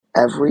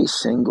every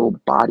single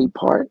body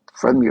part,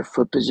 from your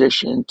foot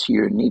position to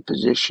your knee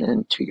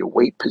position to your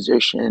weight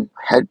position,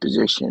 head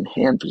position,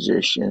 hand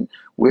position,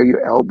 where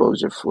your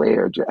elbows are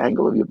flared, your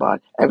angle of your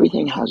body,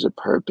 everything has a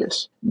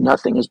purpose.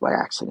 Nothing is by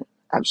accident.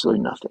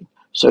 Absolutely nothing.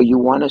 So you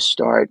want to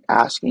start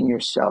asking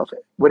yourself,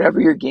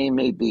 whatever your game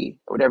may be,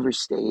 whatever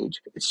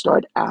stage,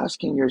 start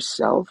asking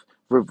yourself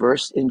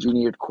reverse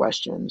engineered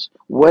questions.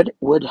 What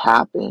would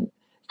happen?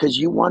 Because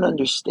you want to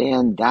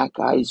understand that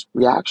guy's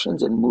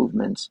reactions and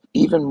movements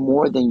even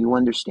more than you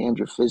understand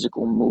your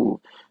physical move.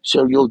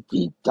 So you'll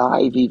deep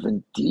dive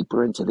even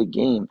deeper into the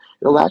game.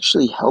 It'll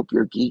actually help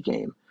your gi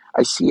game.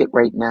 I see it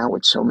right now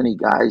with so many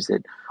guys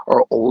that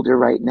are older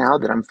right now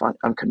that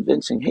I'm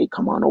convincing, hey,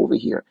 come on over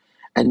here.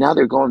 And now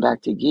they're going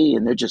back to gi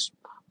and they're just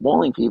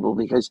mauling people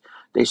because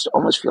they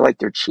almost feel like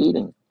they're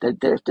cheating.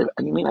 You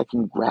mean I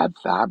can grab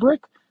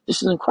fabric?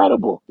 This is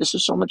incredible. This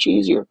is so much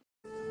easier.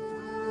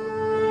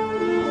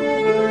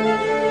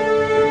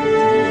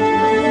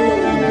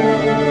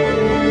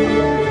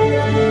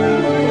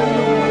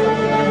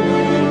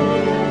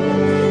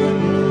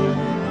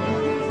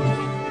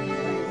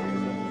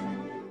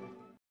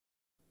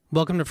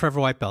 Welcome to Forever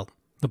White Belt,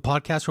 the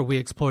podcast where we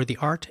explore the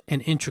art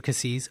and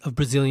intricacies of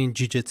Brazilian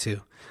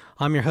Jiu-Jitsu.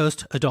 I'm your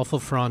host, Adolfo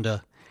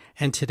Ferranda,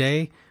 and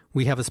today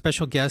we have a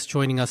special guest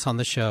joining us on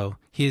the show.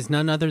 He is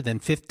none other than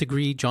 5th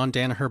degree John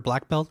Danaher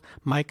black belt,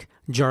 Mike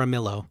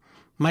Jaramillo.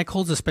 Mike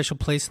holds a special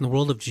place in the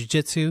world of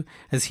Jiu-Jitsu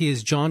as he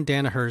is John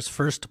Danaher's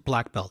first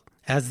black belt.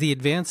 As the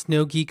advanced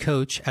no-gi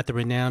coach at the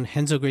renowned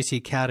Renzo Gracie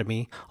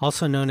Academy,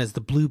 also known as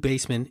the Blue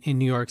Basement in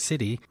New York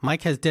City,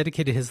 Mike has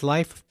dedicated his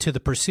life to the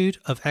pursuit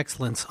of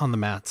excellence on the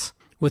mats.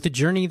 With a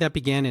journey that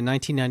began in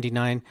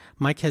 1999,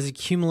 Mike has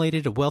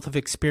accumulated a wealth of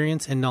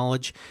experience and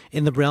knowledge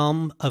in the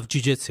realm of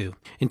jiu-jitsu.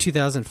 In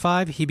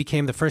 2005, he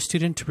became the first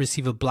student to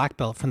receive a black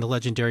belt from the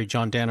legendary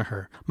John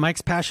Danaher.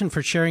 Mike's passion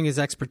for sharing his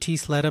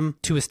expertise led him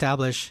to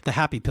establish the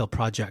Happy Pill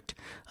Project,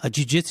 a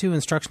jiu-jitsu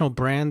instructional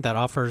brand that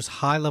offers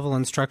high-level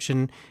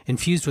instruction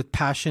infused with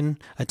passion,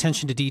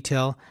 attention to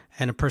detail,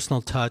 and a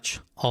personal touch,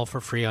 all for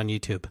free on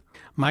YouTube.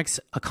 Mike's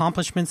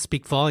accomplishments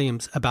speak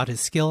volumes about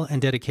his skill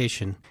and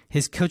dedication.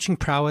 His coaching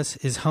prowess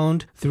is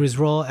honed through his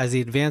role as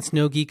the advanced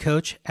no-gi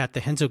coach at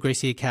the Renzo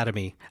Gracie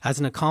Academy. As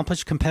an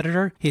accomplished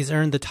competitor, he has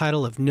earned the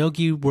title of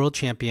no-gi world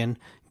champion,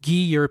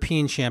 gi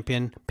European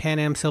champion, Pan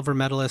Am silver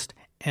medalist,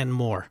 and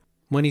more.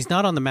 When he's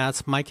not on the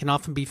mats, Mike can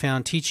often be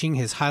found teaching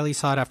his highly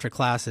sought-after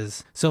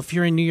classes. So if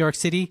you're in New York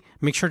City,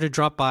 make sure to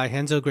drop by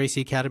Renzo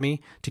Gracie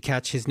Academy to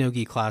catch his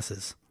no-gi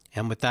classes.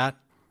 And with that,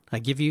 I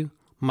give you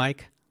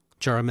Mike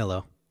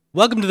Jaramillo.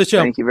 Welcome to the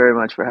show. Thank you very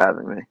much for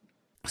having me.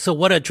 So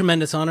what a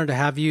tremendous honor to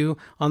have you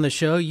on the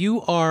show.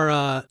 You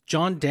are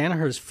John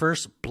Danaher's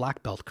first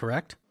black belt,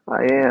 correct?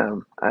 I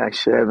am.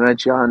 Actually, I met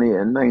Johnny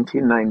in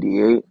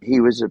 1998. He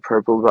was a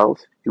purple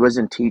belt. He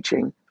wasn't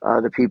teaching.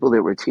 The people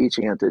that were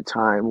teaching at the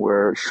time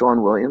were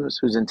Sean Williams,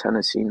 who's in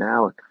Tennessee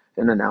now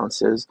and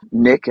announces,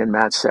 Nick and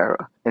Matt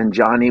Serra. And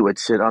Johnny would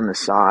sit on the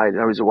side.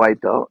 I was a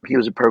white belt. He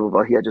was a purple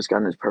belt. He had just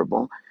gotten his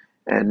purple.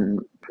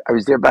 And I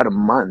was there about a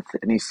month.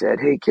 And he said,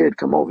 hey, kid,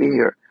 come over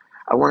here.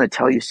 I want to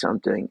tell you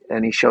something.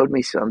 And he showed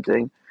me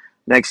something.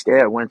 Next day,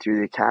 I went through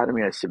the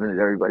academy. I submitted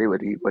everybody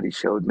what he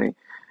showed me.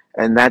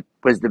 And that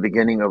was the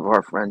beginning of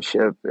our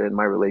friendship and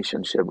my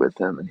relationship with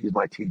him. And he's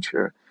my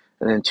teacher.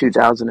 And in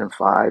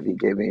 2005, he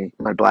gave me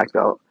my black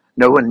belt.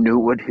 No one knew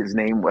what his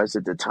name was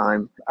at the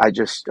time. I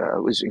just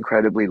was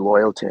incredibly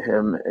loyal to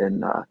him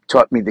and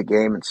taught me the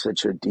game and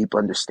such a deep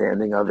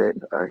understanding of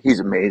it. He's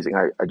amazing.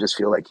 I just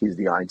feel like he's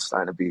the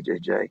Einstein of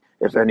BJJ.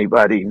 If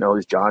anybody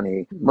knows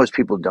Johnny, most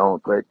people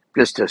don't, but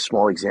just a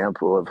small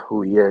example of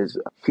who he is.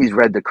 He's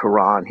read the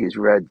Quran, he's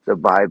read the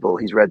Bible,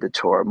 he's read the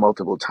Torah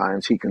multiple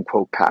times. He can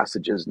quote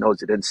passages,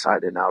 knows it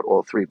inside and out,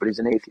 all three, but he's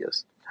an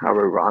atheist. How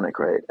ironic,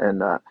 right?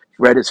 And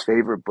read his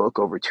favorite book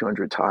over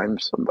 200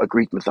 times, a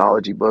Greek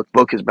mythology book.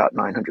 Book is about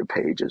 900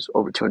 pages,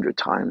 over 200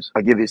 times.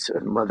 I'll give you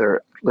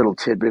another little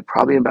tidbit.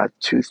 Probably about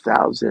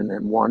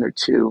 2001 or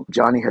 2,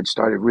 Johnny had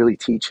started really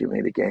teaching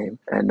me the game.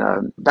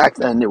 And back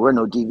then, there were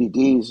no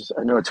DVDs.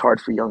 I know it's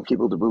hard for young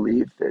people to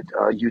believe that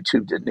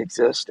YouTube didn't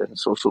exist and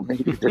social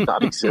media did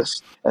not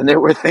exist. And there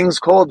were things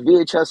called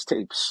VHS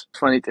tapes.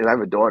 Funny thing, I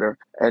have a daughter.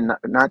 And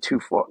not too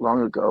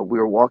long ago, we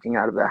were walking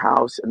out of the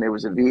house and there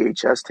was a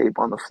VHS tape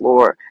on the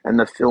floor and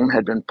the film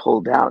had been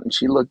pulled out. And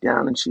she looked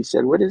down and she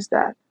said, what is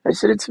that? I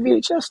said, it's a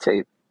VHS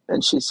tape.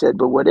 And she said,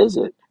 but what is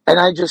it? And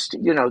I just,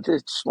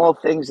 the small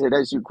things that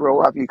as you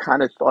grow up, you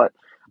kind of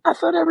I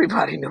thought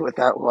everybody knew what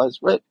that was.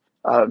 But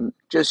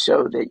just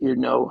so that you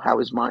know how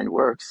his mind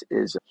works,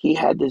 is he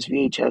had this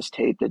VHS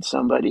tape that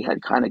somebody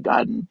had kind of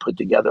gotten put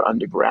together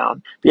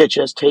underground.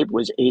 VHS tape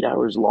was 8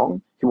 hours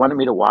long. He wanted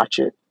me to watch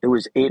it. It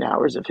was 8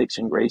 hours of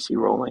Rickson Gracie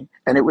rolling,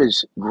 and it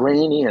was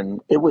grainy, and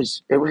it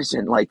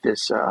wasn't like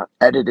this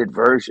edited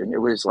version.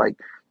 It was like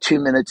 2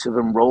 minutes of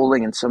him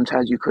rolling, and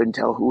sometimes you couldn't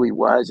tell who he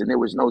was, and there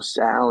was no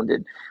sound,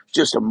 and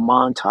just a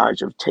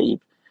montage of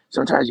tape.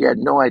 Sometimes you had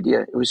no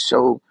idea. It was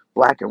so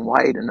black and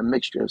white and a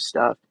mixture of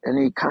stuff.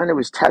 And he kind of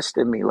was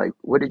testing me, like,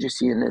 what did you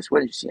see in this?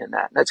 What did you see in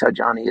that? And that's how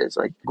Johnny is.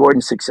 Like,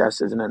 Gordon's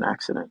success isn't an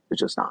accident. It's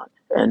just not.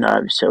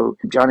 And so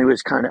Johnny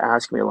was kind of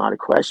asking me a lot of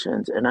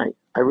questions. And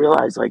I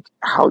realized, like,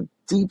 how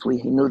deeply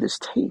he knew this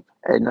tape.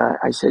 And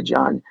I said,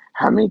 John,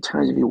 how many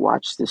times have you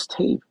watched this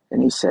tape?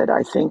 And he said,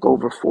 I think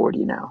over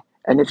 40 now.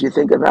 And if you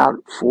think about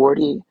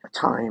 40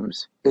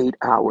 times 8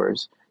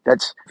 hours,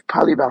 that's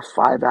probably about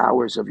 5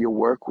 hours of your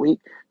work week,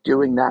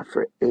 doing that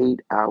for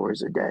 8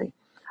 hours a day.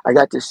 I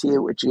got to see it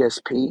with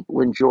GSP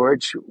when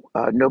George,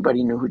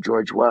 nobody knew who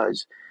George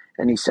was.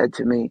 And he said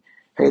to me,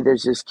 hey,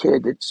 there's this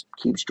kid that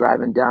keeps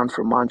driving down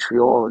from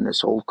Montreal in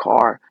this old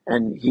car,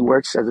 and he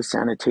works as a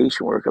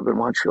sanitation worker up in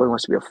Montreal. He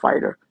wants to be a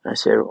fighter. And I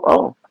said,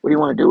 oh, what do you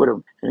want to do with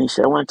him? And he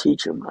said, I want to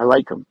teach him. I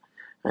like him.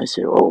 And I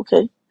said, oh, okay.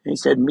 And he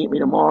said, meet me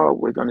tomorrow.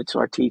 We're going to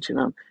start teaching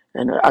him.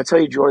 And I'll tell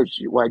you,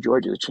 George, why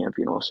George is a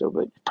champion also,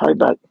 but probably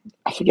about,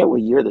 I forget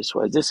what year this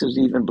was. This was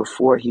even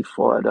before he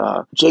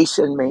fought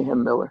Jason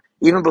Mayhem Miller.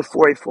 Even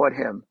before he fought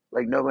him,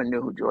 like no one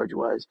knew who George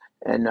was.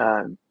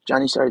 And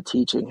Johnny started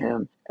teaching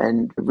him.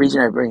 And the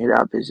reason I bring it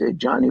up is that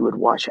Johnny would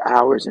watch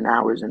hours and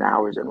hours and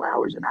hours and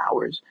hours and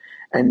hours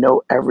and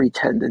know every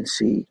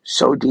tendency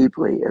so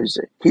deeply.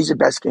 He's the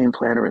best game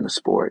planner in the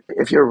sport.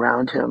 If you're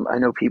around him, I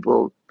know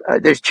people,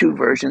 there's two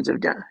versions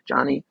of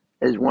Johnny.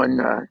 There's one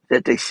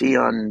that they see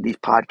on these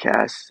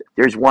podcasts.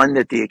 There's one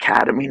that the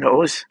Academy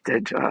knows,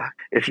 that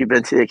if you've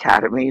been to the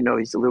Academy, you know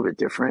he's a little bit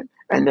different.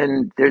 And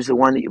then there's the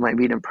one that you might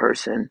meet in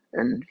person,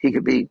 and he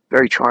could be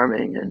very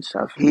charming and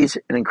stuff. He's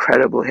he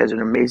has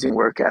an amazing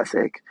work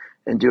ethic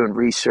and doing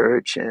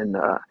research. And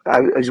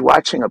I was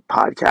watching a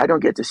podcast. I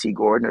don't get to see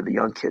Gordon or the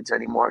young kids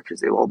anymore because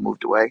they all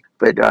moved away.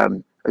 But I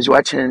was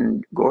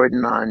watching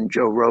Gordon on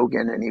Joe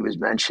Rogan, and he was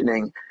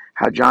mentioning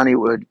how Johnny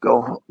would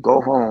go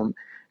home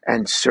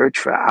and search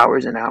for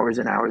hours and hours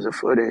and hours of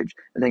footage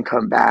and then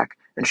come back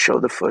and show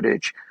the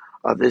footage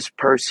of this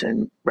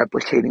person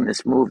replicating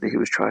this move that he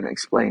was trying to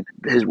explain.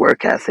 His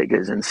work ethic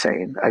is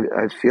insane.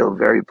 I feel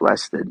very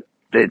blessed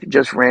that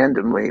just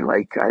randomly,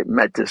 like, I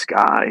met this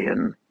guy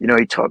and, you know,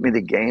 he taught me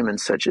the game in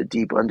such a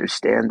deep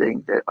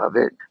understanding of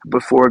it.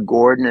 Before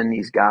Gordon and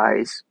these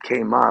guys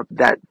came up,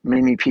 that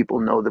many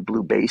people know the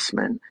Blue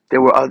Basement.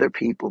 There were other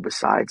people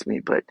besides me,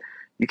 but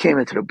you came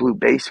into the Blue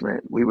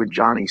Basement, we were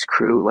Johnny's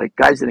crew. Like,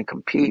 guys didn't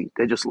compete.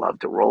 They just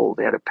loved to roll.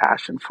 They had a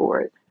passion for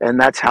it. And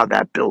that's how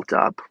that built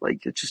up.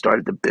 Like, it just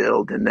started to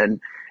build. And then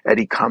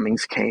Eddie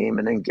Cummings came,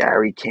 and then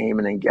Gary came,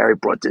 and then Gary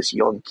brought this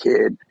young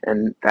kid,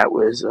 and that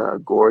was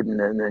Gordon.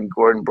 And then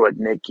Gordon brought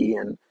Nicky,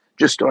 and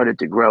just started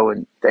to grow.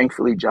 And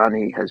thankfully,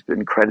 Johnny has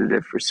been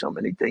credited for so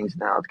many things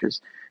now because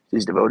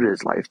he's devoted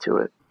his life to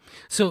it.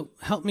 So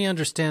help me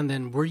understand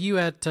then, were you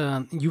at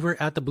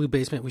the Blue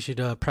Basement? We should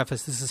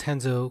preface, this is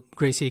Renzo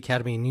Gracie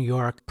Academy in New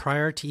York,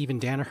 prior to even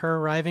Danaher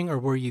arriving, or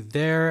were you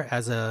there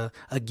as a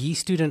gi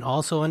student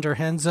also under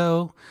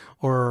Renzo?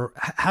 Or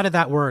how did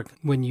that work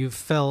when you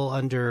fell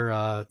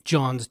under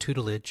John's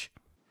tutelage?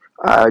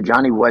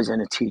 Johnny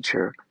wasn't a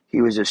teacher.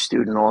 He was a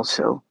student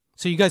also.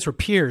 So you guys were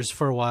peers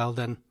for a while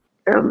then?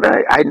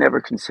 I never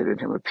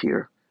considered him a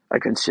peer. I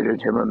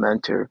considered him a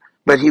mentor,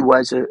 but he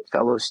was a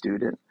fellow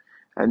student.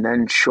 And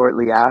then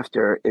shortly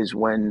after is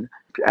when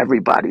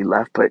everybody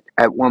left. But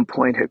at one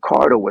point,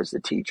 Ricardo was the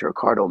teacher,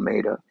 Ricardo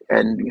Maida.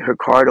 And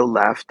Ricardo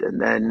left,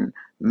 and then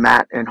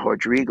Matt and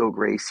Rodrigo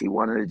Gracie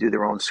wanted to do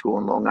their own school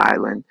in Long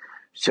Island.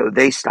 So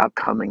they stopped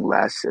coming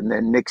less. And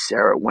then Nick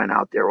Serra went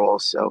out there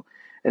also.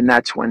 And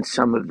that's when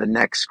some of the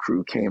next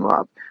crew came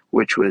up,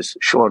 which was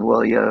Sean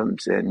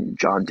Williams and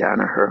John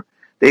Danaher.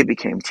 They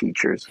became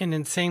teachers. An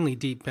insanely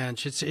deep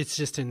bench. It's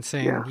just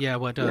insane. Yeah,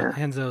 what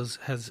Renzo's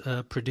has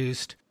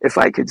produced. If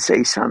I could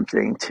say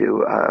something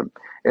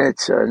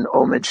it's an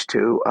homage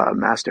to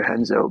Master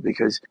Renzo,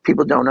 because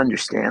people don't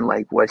understand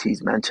like what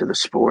he's meant to the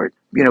sport.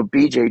 You know,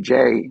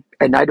 BJJ,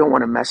 and I don't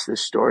want to mess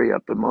this story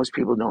up, but most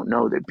people don't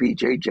know that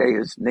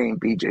BJJ is named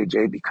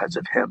BJJ because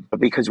of him.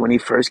 Because when he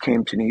first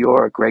came to New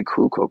York, Greg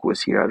Kukuk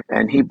was here,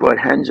 and he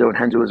brought Renzo, and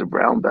Renzo was a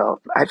brown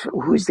belt.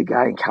 Who's the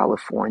guy in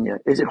California?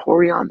 Is it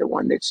Horion, the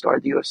one that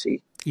started the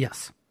UFC?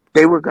 Yes.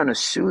 They were going to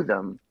sue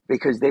them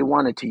because they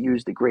wanted to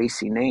use the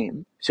Gracie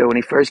name. So when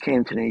he first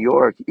came to New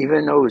York,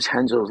 even though it was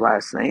Renzo's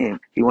last name,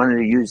 he wanted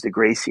to use the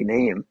Gracie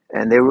name,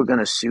 and they were going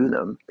to sue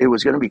them. It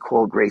was going to be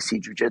called Gracie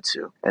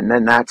Jiu-Jitsu. And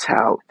then that's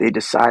how they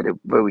decided,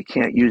 well, we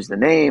can't use the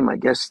name. I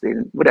guess they,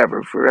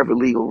 whatever, for whatever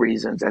legal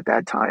reasons at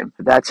that time.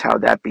 That's how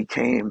that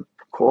became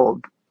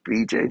called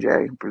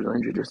BJJ,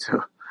 Brazilian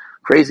Jiu-Jitsu.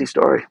 Crazy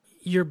story.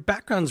 Your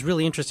background's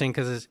really interesting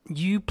because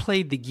you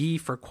played the gi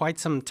for quite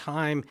some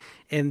time,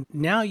 and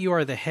now you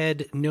are the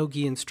head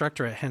no-gi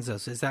instructor at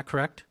Renzo's. Is that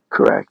correct?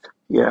 Correct.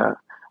 Yeah.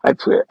 I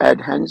played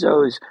at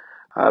Renzo's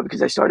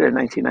because I started in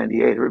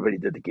 1998. Everybody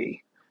did the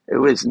gi. It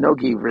was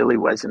no-gi really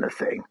wasn't a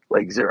thing,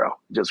 like zero,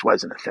 just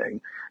wasn't a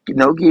thing.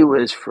 No-gi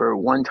was for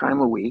one time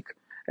a week,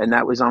 and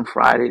that was on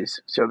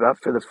Fridays. So about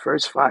for the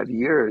first 5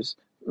 years,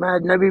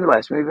 maybe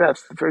less, maybe about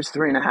the first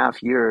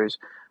 3.5 years,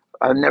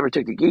 I never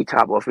took the gi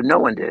top off, and no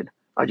one did.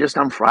 Just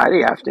on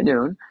Friday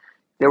afternoon,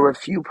 there were a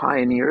few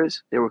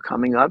pioneers. They were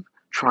coming up.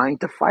 trying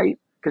to fight,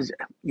 because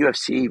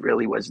UFC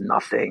really was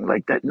nothing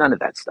like that. None of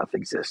that stuff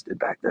existed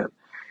back then.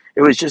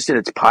 It was just in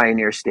its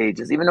pioneer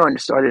stages. Even though it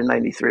started in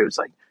 '93, it was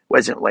like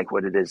wasn't like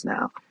what it is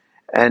now.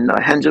 And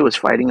Henzo was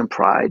fighting in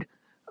Pride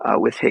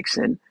with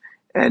Hickson,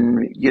 and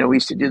we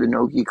used to do the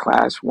no-gi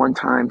class one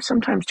time,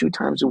 sometimes 2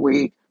 times a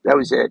week. That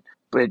was it.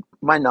 But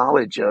my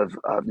knowledge of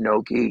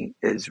no-gi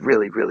is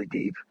really, really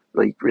deep.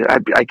 Like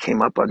I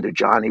came up under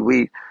Johnny.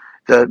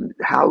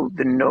 How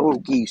the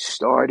no-gi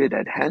started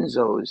at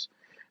Henzo's,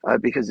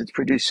 because it's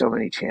produced so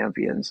many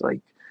champions.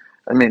 Like,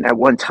 I mean, at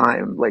one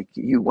time, like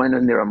you went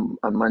in there on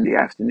Monday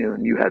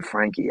afternoon, you had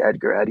Frankie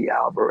Edgar, Eddie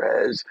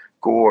Alvarez,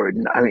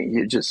 Gordon. I mean,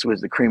 it just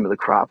was the cream of the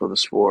crop of the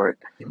sport.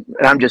 And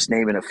I'm just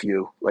naming a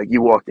few. Like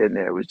you walked in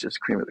there, it was just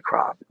cream of the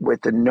crop.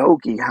 With the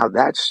Nogi, how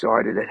that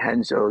started at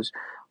Henzo's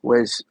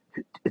was,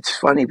 it's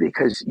funny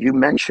because you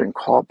mentioned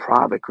Carl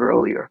Provick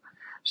earlier.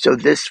 So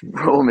this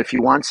room, if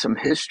you want some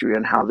history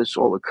on how this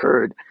all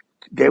occurred,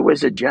 there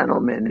was a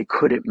gentleman that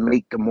couldn't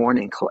make the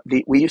morning class.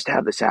 We used to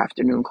have this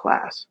afternoon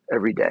class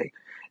every day,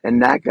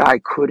 and that guy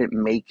couldn't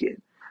make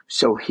it.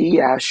 So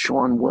he asked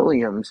Sean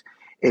Williams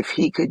if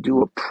he could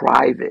do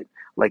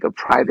like a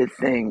private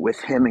thing with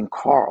him and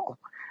Carl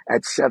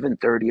at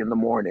 7:30 in the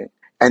morning.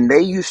 And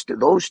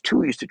those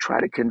two used to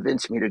try to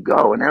convince me to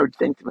go. And I would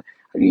think,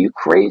 are you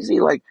crazy?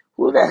 Like,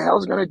 who the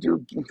hell's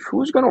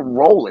who's going to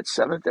roll at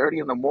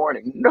 7:30 in the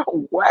morning?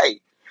 No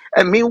way.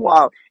 And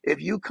meanwhile,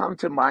 if you come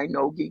to my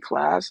no-gi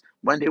class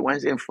Monday,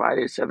 Wednesday, and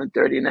Friday at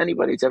 7:30, and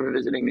anybody that's ever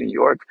visiting New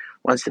York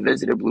wants to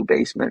visit a Blue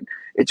Basement,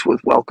 it's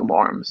with welcome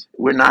arms.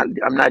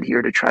 I'm not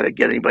here to try to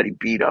get anybody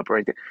beat up or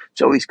anything.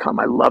 It's always come.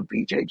 I love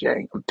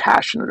BJJ. I'm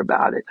passionate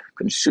about it.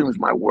 Consumes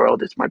my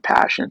world. It's my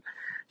passion.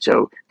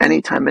 So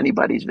anytime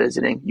anybody's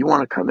visiting, you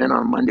want to come in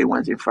on Monday,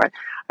 Wednesday, Friday,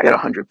 I got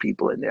 100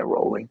 people in there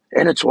rolling.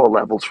 And it's all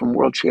levels, from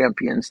world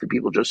champions to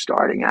people just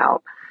starting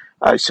out.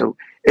 So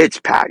it's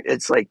packed.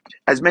 It's like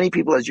as many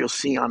people as you'll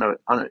see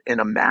in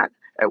a mat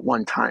at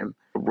one time,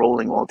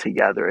 rolling all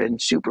together, and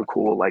super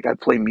cool. Like I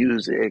play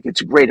music.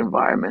 It's a great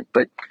environment.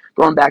 But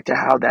going back to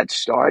how that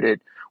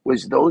started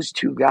was those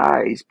two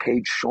guys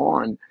paid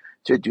Sean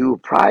to do a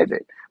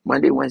private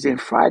Monday, Wednesday, and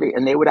Friday,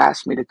 and they would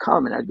ask me to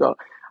come, and I'd go,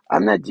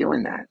 I'm not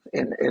doing that.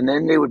 And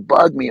then they would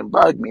bug me and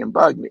bug me and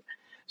bug me.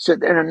 So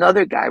then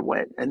another guy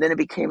went, and then it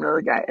became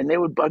another guy, and they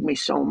would bug me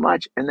so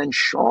much. And then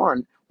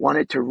Sean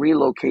wanted to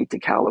relocate to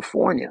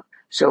California.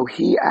 So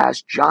he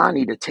asked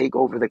Johnny to take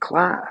over the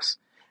class.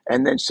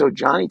 And then so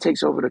Johnny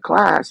takes over the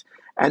class,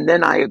 and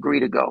then I agree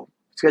to go.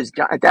 Because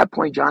at that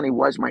point, Johnny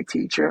was my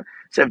teacher.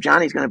 So if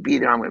Johnny's going to be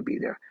there, I'm going to be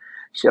there.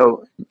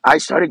 So I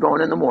started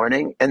going in the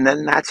morning, and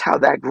then that's how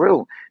that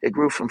grew. It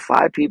grew from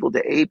 5 people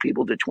to 8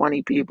 people to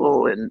 20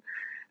 people,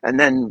 and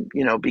then,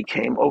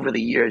 became, over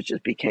the years,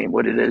 just became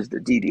what it is, the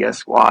DDS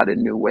squad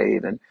and New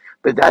Wave.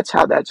 But that's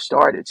how that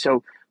started.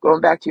 So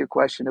going back to your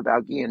question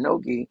about gi and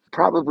no gi,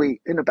 probably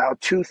in about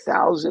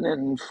 2000,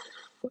 and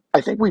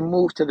I think we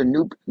moved to the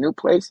new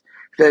place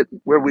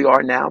where we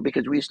are now,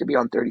 because we used to be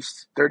on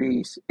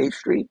 38th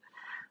Street.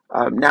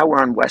 Now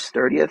we're on West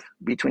 30th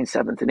between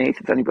 7th and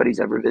 8th, if anybody's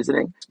ever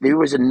visiting. There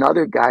was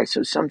another guy.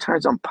 So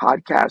sometimes on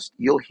podcasts,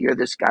 you'll hear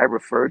this guy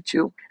referred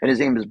to, and his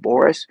name is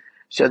Boris.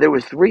 So there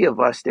were 3 of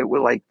us that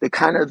were like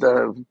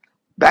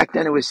back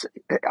then it was,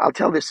 I'll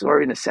tell this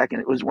story in a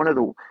second. It was one of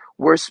the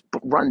worst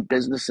run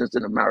businesses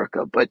in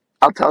America, but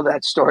I'll tell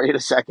that story in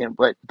a second.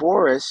 But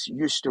Boris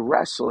used to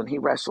wrestle, and he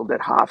wrestled at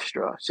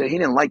Hofstra. So he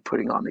didn't like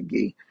putting on the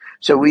gi.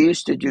 So we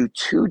used to do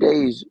 2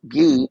 days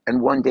gi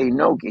and 1 day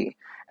no gi.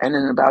 And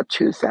in about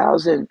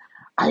 2000,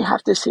 I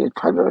have to say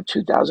probably about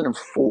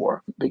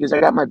 2004, because I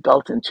got my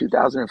belt in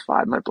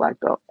 2005, my black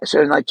belt.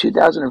 So in like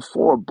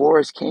 2004,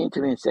 Boris came to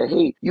me and said,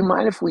 hey, you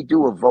mind if we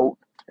do a vote?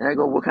 And I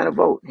go, what kind of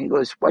vote? And he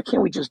goes, why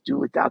can't we just do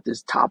without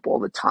this top all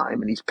the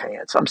time and these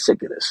pants? I'm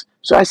sick of this.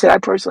 So I said, I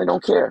personally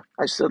don't care.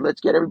 I said,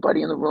 let's get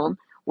everybody in the room.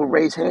 We'll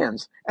raise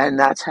hands. And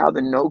that's how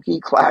the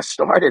no-gi class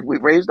started. We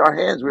raised our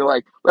hands. We were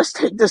like, let's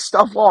take this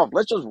stuff off.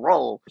 Let's just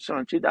roll. So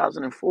in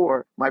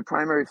 2004, my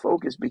primary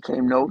focus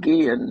became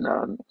no-gi.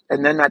 And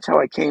then that's how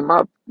I came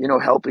up,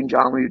 helping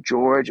Jaramillo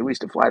George. And we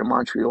used to fly to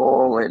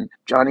Montreal. And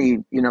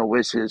Johnny,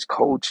 was his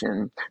coach.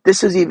 And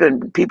this is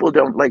even, people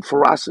don't, like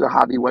Faraz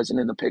Zahabi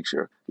wasn't in the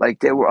picture. Like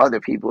there were other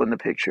people in the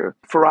picture.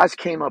 Faraz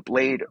came up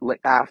later,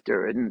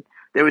 after. And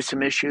there was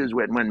some issues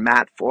when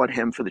Matt fought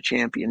him for the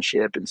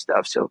championship and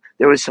stuff. So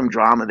there was some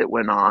drama that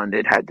went on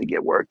that had to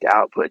get worked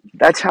out. But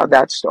that's how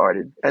that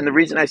started. And the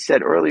reason I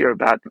said earlier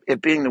about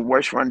it being the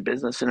worst run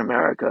business in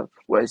America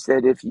was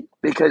that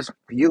because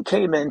you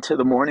came into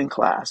the morning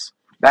class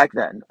back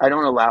then, I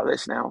don't allow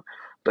this now,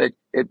 but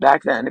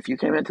back then, if you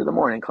came into the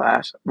morning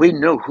class, we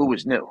knew who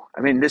was new.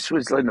 I mean, this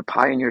was in the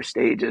pioneer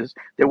stages.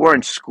 There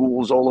weren't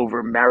schools all over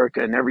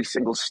America in every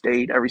single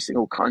state, every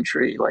single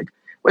country. Like,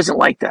 it wasn't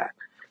like that.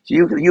 So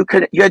you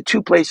had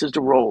 2 places to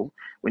roll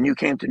when you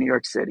came to New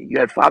York City. You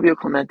had Fabio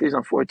Clemente's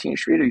on 14th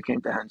Street, or you came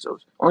to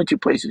Henzo's. Only 2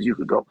 places you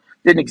could go.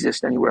 Didn't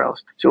exist anywhere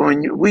else. So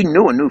we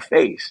knew a new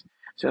face.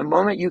 So the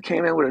moment you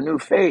came in with a new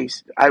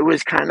face, I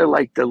was kind of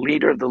like the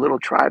leader of the little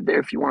tribe there,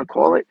 if you want to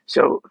call it.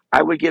 So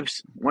I would give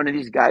one of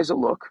these guys a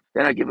look,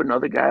 then I'd give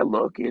another guy a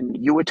look, and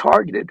you were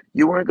targeted.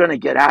 You weren't going to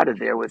get out of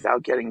there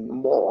without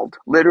getting mauled,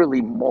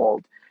 literally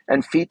mauled.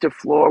 And feet to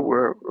floor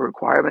were a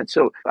requirement.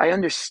 So I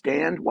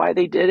understand why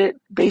they did it,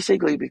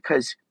 basically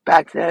because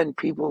back then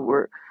people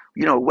were,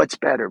 what's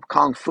better,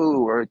 Kung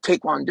Fu or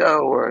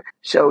Taekwondo? Or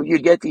so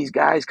you'd get these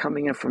guys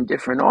coming in from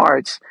different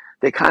arts.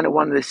 They kind of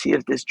wanted to see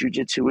if this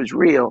jujitsu was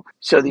real.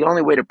 So the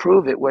only way to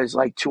prove it was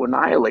like to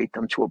annihilate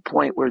them to a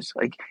point where it's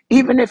like,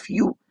 even if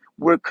you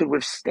could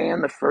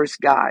withstand the first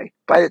guy,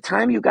 by the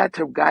time you got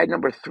to guy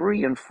number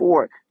 3 and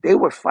 4, they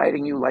were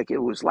fighting you like it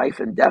was life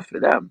and death for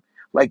them.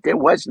 Like there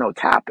was no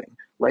tapping.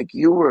 Like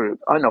you were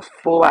on a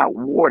full-out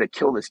war to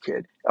kill this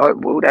kid, or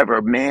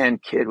whatever, man,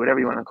 kid, whatever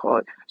you want to call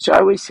it. So I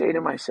always say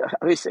to myself,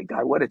 I always say,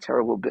 God, what a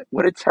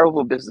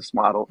terrible business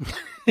model.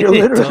 You're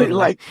literally Totally.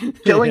 like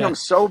killing Yeah. him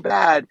so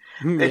bad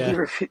that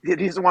Yeah. he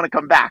doesn't want to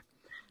come back.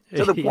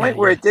 To the Yeah. point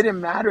where Yeah. it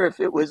didn't matter if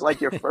it was like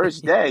your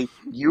first day,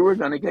 you were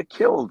going to get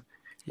killed.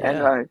 And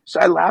Yeah. so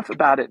I laugh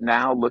about it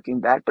now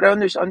looking back, but I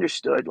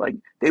understood like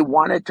they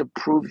wanted to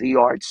prove the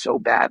art so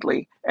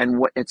badly and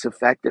what its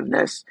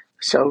effectiveness.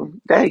 So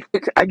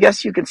I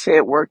guess you can say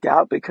it worked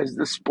out because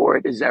the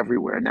sport is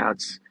everywhere now.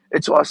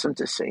 It's awesome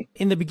to see.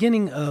 In the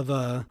beginning of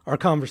our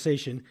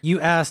conversation, you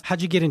asked,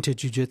 how'd you get into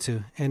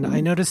jujitsu? And I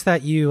noticed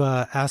that you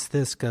asked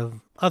this of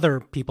other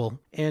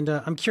people. And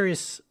I'm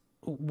curious,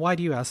 why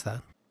do you ask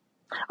that?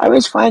 I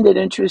always find it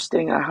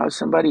interesting how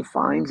somebody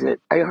finds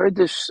it. I heard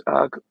this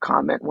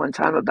comment one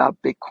time about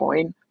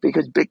Bitcoin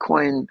because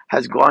Bitcoin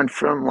has gone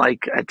from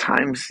like at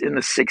times in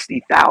the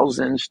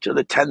 60,000s to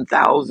the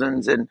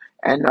 10,000s.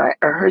 And I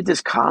heard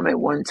this comment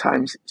one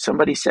time.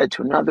 Somebody said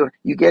to another,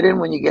 you get in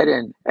when you get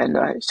in.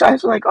 And so I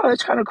was like, oh,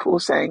 that's kind of cool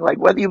saying, like,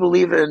 whether you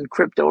believe in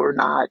crypto or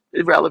not,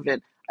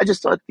 irrelevant. I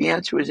just thought the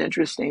answer was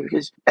interesting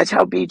because that's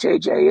how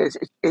BJJ is.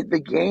 The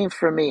game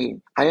for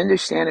me, I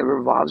understand it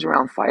revolves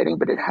around fighting,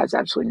 but it has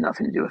absolutely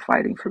nothing to do with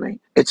fighting for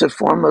me. It's a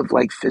form of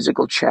like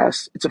physical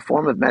chess. It's a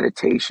form of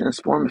meditation. It's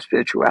a form of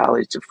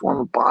spirituality. It's a form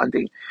of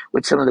bonding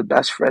with some of the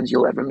best friends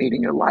you'll ever meet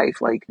in your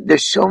life. Like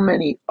there's so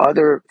many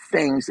other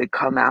things that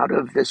come out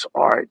of this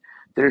art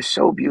that are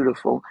so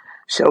beautiful.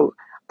 So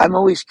I'm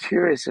always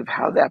curious of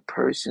how that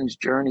person's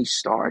journey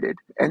started,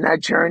 and that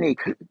journey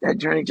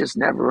just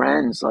never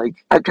ends. Like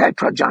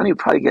Johnny would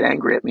probably get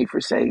angry at me for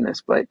saying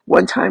this, but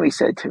one time he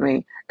said to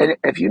me, and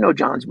if you know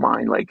John's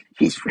mind, like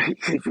he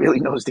really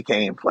knows the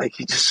game, like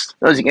he just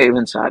knows the game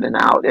inside and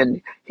out, and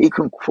he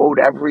can quote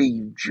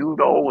every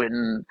judo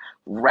and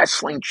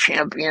wrestling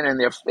champion and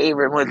their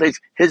favorite.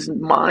 His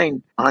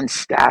mind on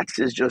stats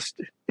is just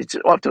it's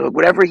off to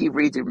whatever he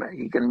reads,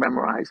 he can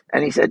memorize.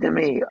 And he said to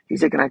me, he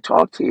said, "Can I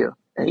talk to you?"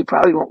 And he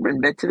probably won't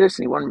admit to this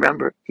and he won't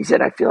remember. He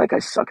said, I feel like I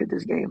suck at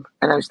this game.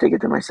 And I was thinking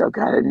to myself,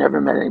 God, I've never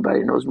met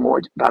anybody who knows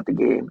more about the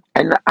game.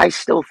 And I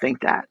still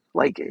think that.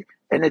 Like,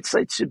 and it's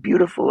the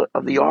beautiful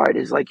of the art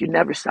is like you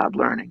never stop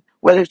learning.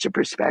 Whether it's a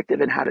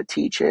perspective and how to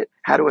teach it,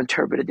 how to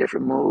interpret a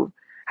different move,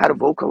 how to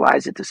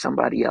vocalize it to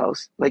somebody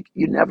else. Like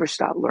you never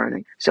stop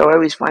learning. So I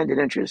always find it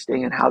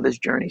interesting in how this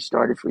journey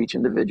started for each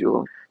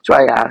individual. So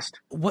I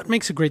asked, What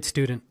makes a great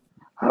student?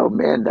 oh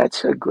man,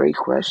 that's a great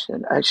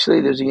question.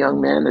 Actually, there's a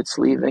young man that's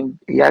leaving.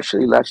 He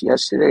actually left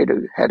yesterday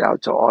to head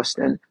out to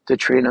Austin to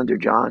train under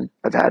John.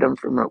 I've had him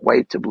from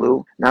white to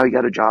blue. Now he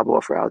got a job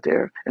offer out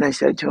there. And I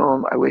said to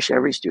him, I wish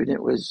every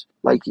student was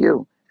like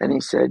you. And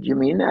he said, you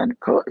mean that,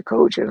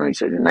 coach? And he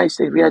said, nice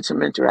thing. We had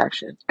some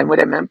interaction. And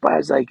what I meant by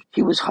is like,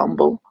 he was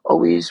humble,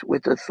 always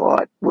with the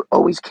thought,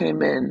 always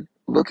came in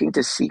looking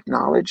to seek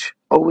knowledge,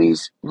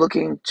 always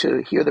looking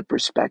to hear the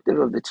perspective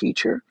of the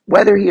teacher.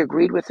 Whether he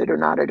agreed with it or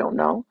not, I don't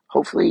know.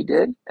 Hopefully he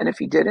did. And if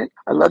he didn't,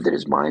 I love that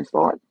his mind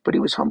thought, but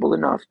he was humble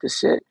enough to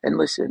sit and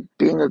listen.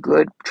 Being a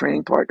good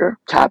training partner,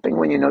 tapping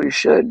when you know you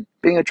should,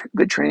 being a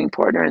good training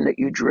partner and that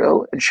you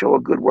drill and show a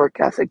good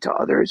work ethic to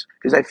others.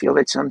 Because I feel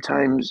that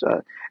sometimes,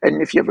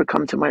 and if you ever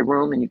come to my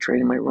room and you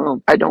train in my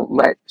room, I don't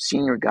let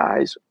senior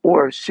guys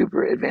or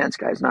super advanced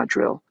guys not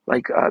drill.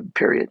 Like,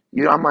 period.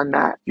 I'm on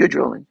mat, you're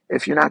drilling.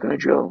 If you're not going to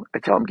drill, I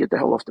tell them, get the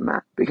hell off the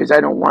mat. Because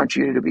I don't want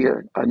you to be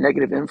a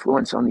negative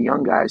influence on the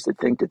young guys that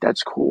think that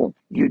that's cool.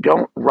 You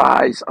don't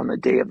rise on the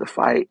day of the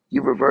fight.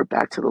 You revert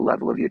back to the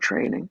level of your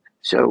training.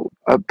 So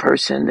a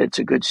person that's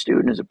a good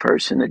student is a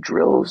person that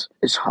drills,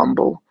 is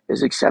humble,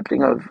 is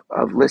accepting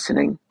of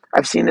listening.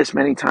 I've seen this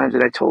many times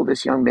that I told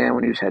this young man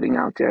when he was heading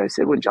out there. I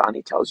said, when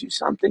Johnny tells you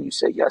something, you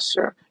say, yes,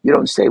 sir. You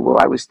don't say, well,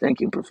 I was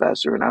thinking,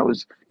 professor,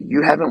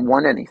 you haven't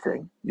won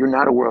anything. You're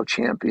not a world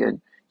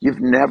champion.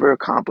 You've never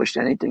accomplished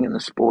anything in the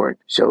sport.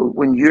 So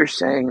when you're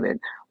saying that,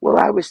 well,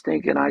 I was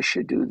thinking I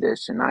should do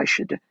this and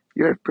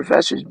your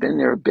professor's been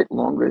there a bit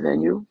longer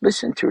than you.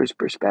 Listen to his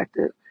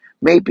perspective.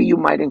 Maybe you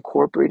might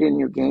incorporate it in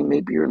your game.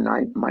 Maybe you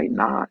might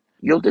not.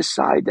 You'll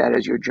decide that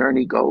as your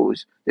journey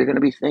goes. There are going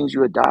to be things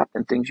you adopt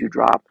and things you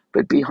drop.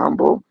 But be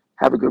humble,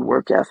 have a good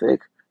work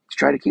ethic,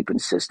 try to keep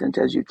consistent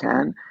as you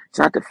can. It's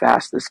not the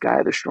fastest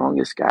guy, the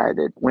strongest guy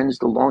that wins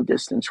the long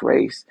distance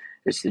race.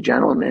 It's the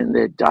gentleman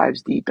that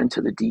dives deep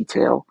into the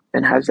detail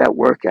and has that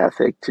work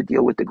ethic to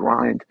deal with the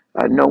grind.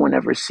 No one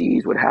ever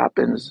sees what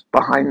happens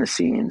behind the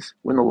scenes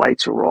when the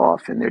lights are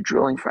off and they're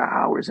drilling for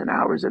hours and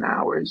hours and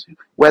hours.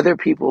 Whether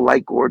people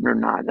like Gordon or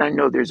not, and I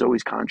know there's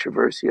always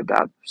controversy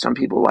about some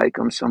people like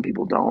him, some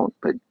people don't,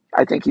 but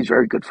I think he's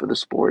very good for the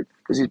sport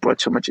because he's brought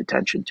so much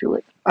attention to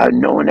it.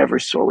 No one ever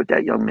saw what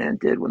that young man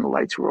did when the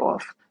lights were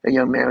off. A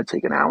young man would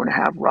take an hour and a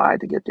half ride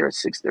to get there at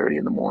 6:30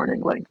 in the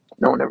morning. Like,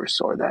 no one ever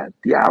saw that.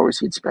 The hours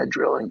he'd spend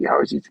drilling, the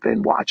hours he'd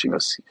spend watching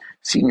us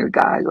senior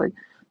guys, like,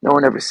 no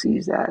one ever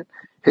sees that.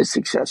 His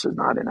success is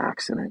not an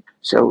accident.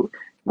 So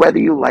whether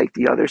you like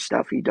the other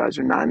stuff he does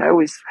or not, and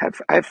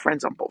I have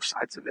friends on both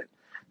sides of it.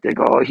 They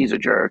go, oh, he's a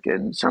jerk,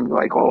 and some go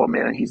like, oh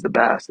man, he's the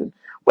best. And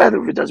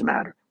whether it doesn't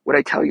matter. What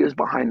I tell you is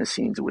behind the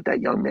scenes with that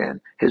young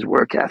man, his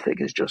work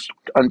ethic is just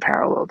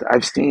unparalleled.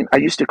 I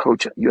used to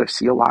coach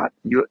UFC a lot,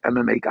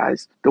 MMA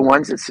guys, the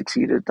ones that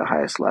succeeded at the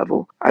highest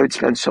level. I would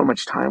spend so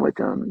much time with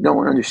them. No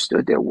one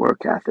understood their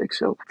work ethic.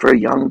 So for a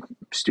young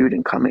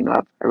student coming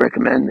up, I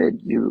recommend that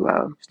you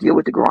deal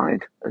with the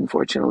grind.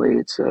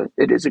 Unfortunately,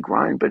 it is a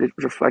grind, but it's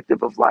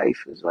reflective of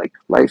life. It's like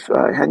life.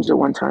 Henzo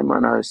one time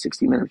on a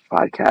 60-minute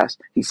podcast,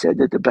 he said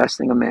that the best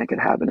thing a man could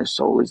have in his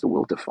soul is the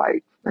will to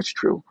fight. That's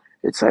true.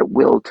 It's that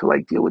will to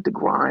like deal with the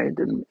grind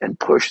and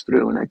push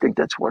through. And I think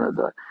that's one of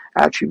the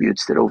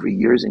attributes that over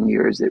years and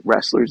years that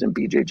wrestlers and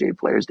BJJ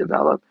players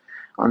develop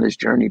on this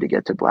journey to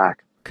get to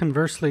black.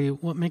 Conversely,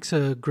 what makes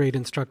a great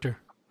instructor?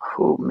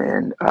 Oh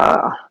man,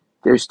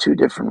 there's two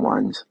different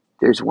ones.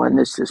 There's one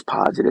that's this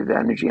positive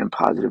energy and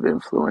positive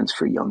influence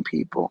for young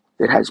people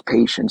that has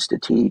patience to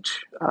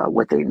teach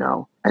what they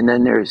know. And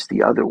then there's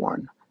the other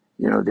one.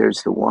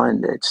 There's the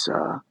one that's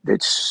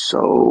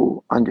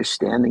so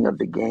understanding of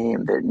the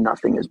game that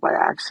nothing is by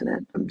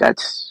accident.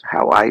 That's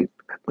how I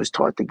was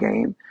taught the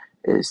game,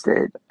 is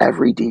that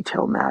every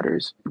detail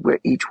matters, where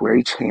each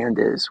hand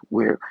is,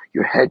 where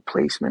your head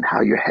placement, how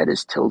your head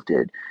is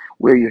tilted,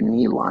 where your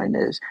knee line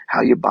is,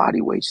 how your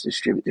body weight's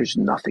distributed. There's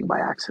nothing by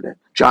accident.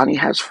 Johnny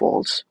has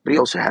faults, but he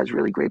also has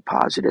really great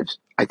positives.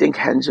 I think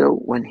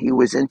Henzo, when he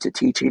was into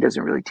teaching, he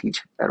doesn't really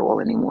teach at all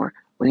anymore.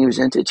 When he was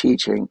into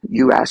teaching,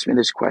 you asked me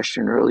this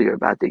question earlier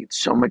about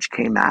so much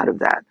came out of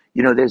that.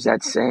 There's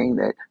that saying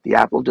that the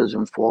apple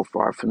doesn't fall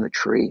far from the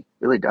tree. It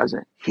really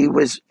doesn't. He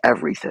was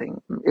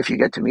everything. If you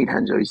get to meet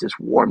Henzo, he's this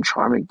warm,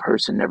 charming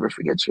person, never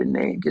forgets your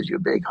name, gives you a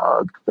big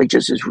hug. Like,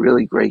 just this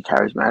really great,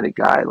 charismatic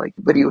guy.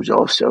 But he was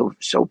also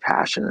so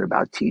passionate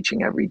about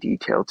teaching every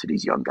detail to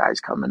these young guys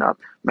coming up.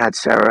 Matt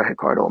Serra,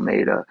 Ricardo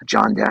Almeida,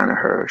 John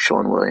Danaher,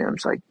 Sean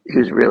Williams. He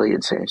was really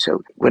insane.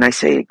 So when I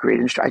say great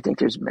instructor, I think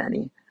there's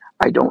many.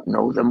 I don't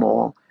know them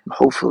all.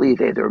 Hopefully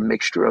they're a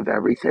mixture of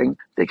everything,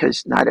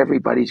 because not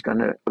everybody's going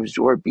to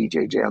absorb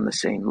BJJ on the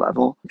same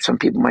level. Some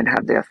people might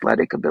have the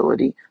athletic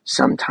ability.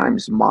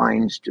 Sometimes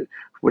minds do,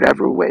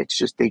 whatever way, it's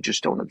just they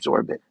just don't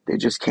absorb it. They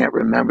just can't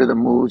remember the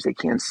moves. They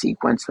can't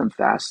sequence them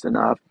fast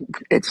enough.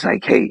 It's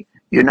like, hey,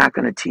 you're not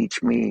going to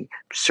teach me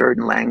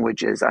certain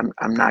languages.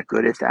 I'm not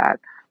good at that.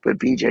 But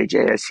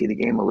BJJ, I see the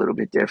game a little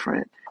bit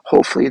different.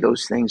 Hopefully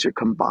those things are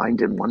combined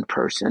in one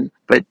person,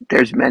 but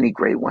there's many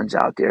great ones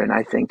out there. And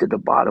I think that the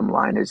bottom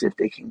line is if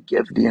they can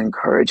give the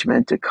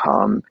encouragement to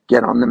come,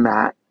 get on the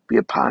mat, be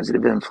a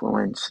positive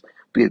influence,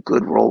 be a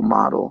good role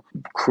model,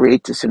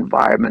 create this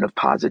environment of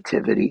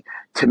positivity.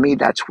 To me,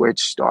 that's where it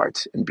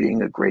starts in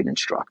being a great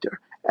instructor.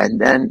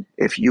 And then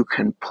if you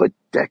can put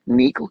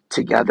technique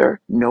together,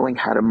 knowing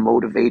how to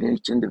motivate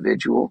each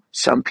individual,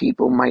 some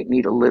people might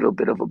need a little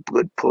bit of a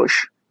good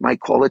push, might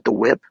call it the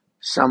whip.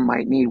 Some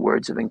might need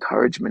words of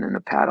encouragement and a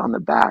pat on the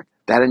back.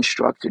 That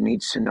instructor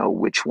needs to know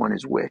which one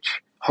is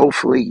which.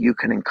 Hopefully you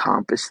can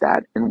encompass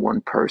that in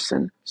one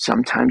person.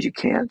 Sometimes you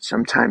can't.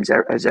 Sometimes,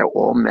 as they're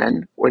all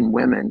men and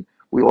women,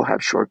 we all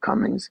have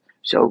shortcomings.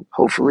 So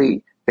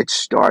hopefully it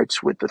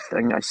starts with the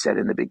thing I said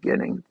in the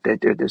beginning,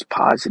 that there's this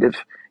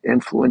positive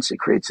influence that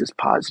creates this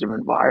positive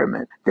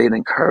environment that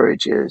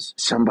encourages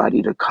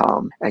somebody to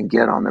come and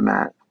get on the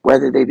mat,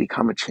 whether they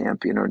become a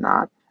champion or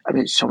not. I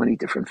mean, so many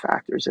different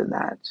factors in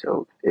that.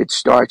 So it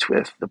starts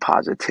with the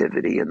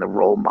positivity and the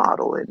role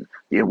model and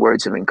the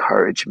words of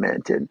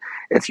encouragement. And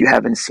if you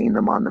haven't seen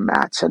them on the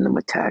mat, send them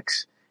a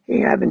text.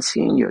 Hey, I haven't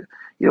seen you.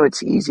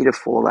 It's easy to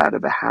fall out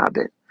of a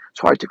habit.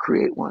 It's hard to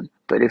create one.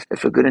 But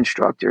if a good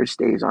instructor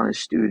stays on his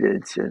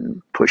students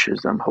and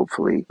pushes them,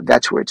 hopefully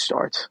that's where it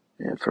starts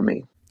for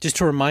me. Just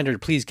a reminder to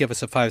please give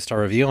us a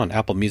 5-star review on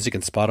Apple Music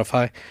and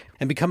Spotify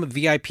and become a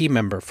VIP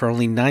member for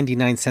only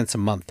 99 cents a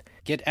month.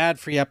 Get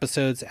ad-free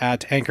episodes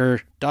at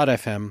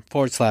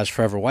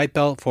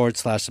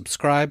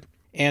anchor.fm/foreverwhitebelt/subscribe.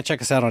 And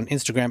check us out on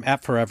Instagram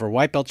at Forever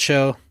White Belt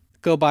Show.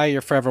 Go buy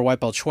your Forever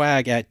White Belt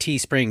swag at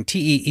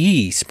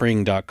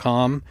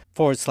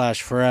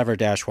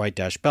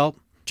teespring.com/forever-white-belt.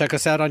 Check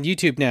us out on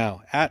YouTube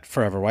now at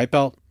Forever White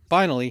Belt.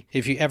 Finally,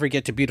 if you ever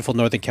get to beautiful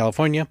Northern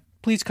California,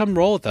 please come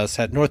roll with us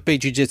at North Bay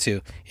Jiu-Jitsu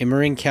in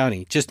Marin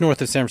County, just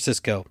north of San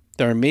Francisco.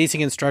 They're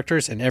amazing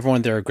instructors and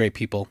everyone there are great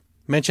people.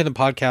 Mention the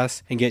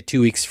podcast and get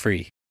 2 weeks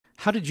free.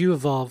 How did you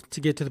evolve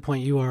to get to the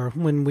point you are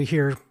when we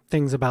hear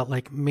things about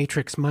like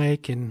Matrix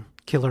Mike and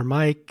Killer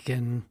Mike,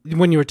 and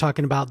when you were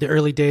talking about the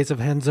early days of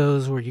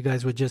Henzo's where you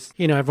guys would just,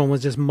 everyone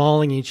was just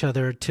mauling each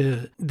other,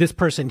 to this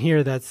person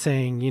here that's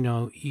saying, you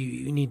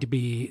need to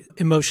be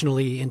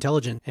emotionally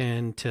intelligent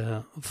and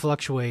to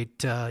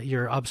fluctuate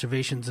your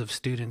observations of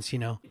students,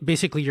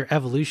 basically your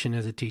evolution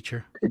as a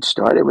teacher? It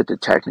started with the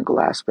technical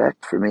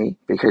aspect for me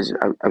because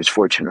I was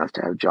fortunate enough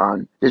to have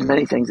John. There's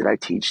many things that I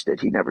teach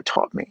that he never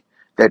taught me,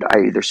 that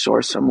I either saw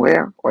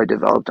somewhere or I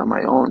developed on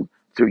my own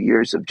through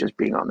years of just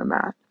being on the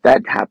mat.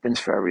 That happens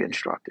for every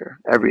instructor,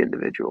 every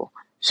individual.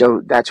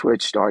 So that's where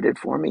it started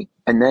for me.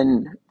 And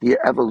then the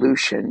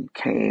evolution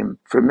came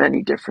for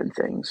many different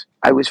things.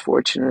 I was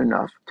fortunate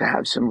enough to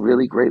have some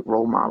really great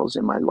role models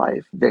in my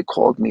life that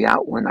called me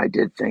out when I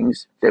did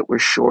things that were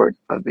short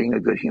of being a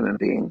good human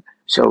being.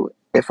 So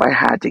if I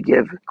had to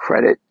give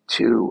credit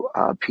to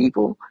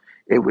people,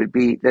 it would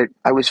be that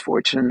I was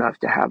fortunate enough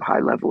to have high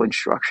level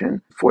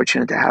instruction,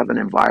 fortunate to have an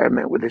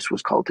environment where this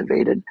was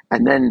cultivated,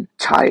 and then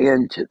tie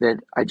into that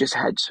I just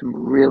had some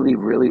really,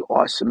 really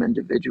awesome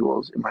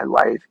individuals in my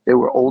life. They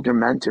were older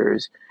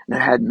mentors, and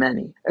I had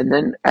many. And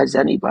then as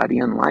anybody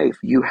in life,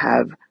 you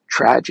have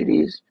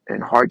tragedies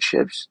and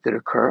hardships that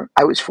occur.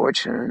 I was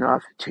fortunate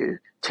enough to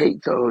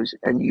take those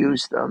and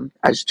use them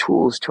as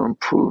tools to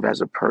improve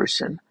as a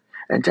person,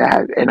 and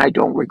I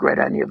don't regret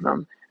any of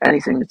them.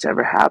 Anything that's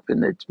ever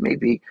happened that's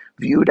maybe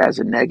viewed as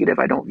a negative,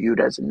 I don't view it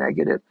as a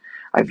negative.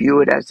 I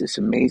view it as this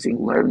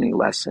amazing learning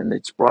lesson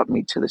that's brought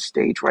me to the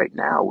stage right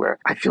now where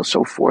I feel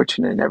so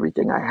fortunate in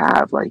everything I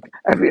have. Like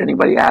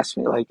anybody asks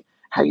me like,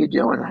 how you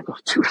doing? I go,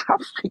 dude, I'm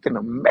freaking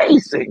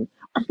amazing.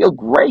 I feel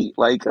great.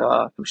 Like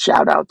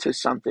shout out to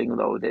something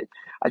though that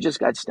I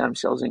just got stem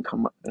cells in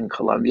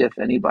Colombia. If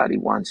anybody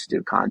wants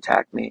to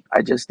contact me,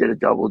 I just did a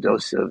double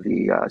dose of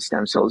the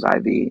stem cells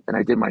IV, and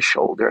I did my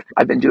shoulder.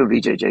 I've been doing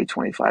BJJ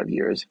 25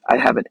 years. I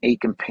have an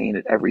ache and pain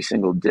at every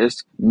single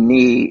disc,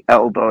 knee,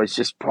 elbow. It's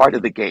just part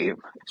of the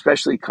game,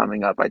 especially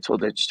coming up. I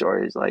told that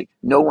story. It's like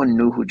no one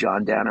knew who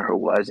John Danaher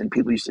was, and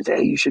people used to say,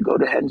 hey, you should go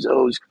to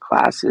Henzo's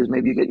classes.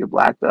 Maybe you get your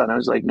black belt. And I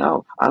was like,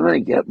 no, I'm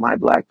going to get my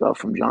black belt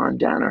from John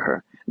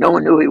Danaher. No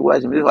one knew who he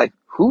was, and we were like,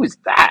 who's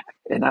that?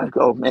 And I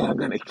go, man, I'm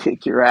going to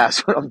kick your ass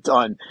when I'm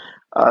done.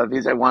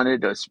 Because I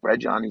wanted to spread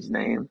Johnny's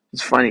name.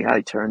 It's funny how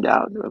it turned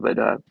out. But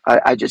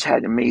I just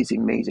had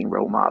amazing, amazing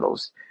role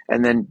models.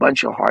 And then a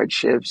bunch of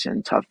hardships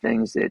and tough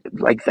things that,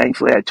 like,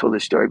 thankfully, I told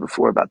this story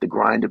before about the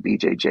grind of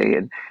BJJ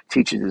and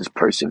teaches us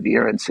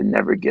perseverance and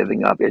never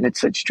giving up. And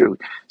it's such truth.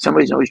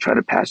 Somebody's always trying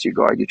to pass your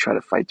guard. You try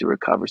to fight to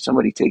recover.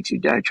 Somebody takes you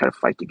down. You try to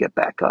fight to get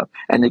back up.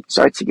 And it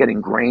starts to get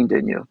ingrained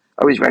in you.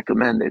 I always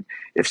recommend that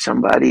if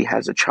somebody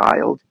has a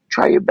child,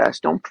 try your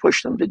best. Don't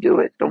push them to do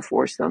it. Don't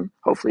force them.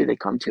 Hopefully they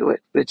come to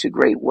it. But it's a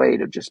great way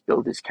to just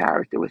build this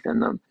character within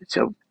them.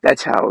 So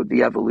that's how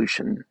the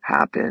evolution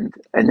happened.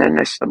 And then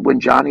when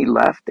Johnny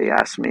left, they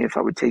asked me if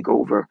I would take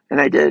over.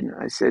 And I did.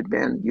 I said,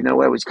 man,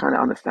 I was kind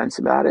of on the fence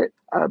about it.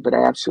 But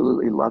I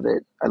absolutely love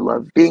it. I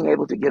love being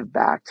able to give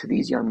back to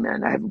these young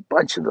men. I have a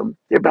bunch of them.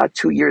 They're about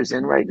 2 years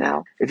in right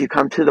now. If you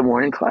come to the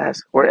morning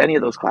class or any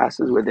of those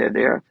classes where they're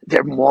there,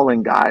 they're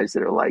mauling guys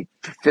that are like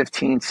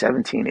 15,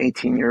 17,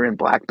 18-year in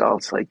black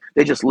belts. Like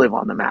they just live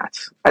on the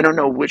mats. I don't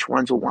know which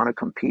ones will want to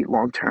compete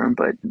long term,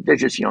 but they're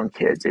just young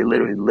kids. They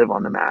literally live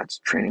on the mats,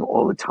 training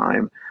all the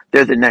time.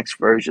 They're the next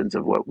versions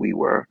of what we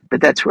were. But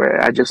that's where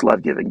I just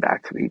love giving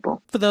back to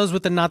people. For those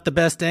with the not the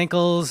best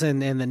ankles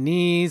and the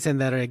knees and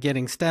that are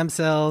getting stem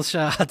cell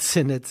shots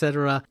and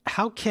etc.,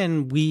 how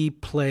can we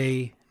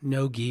play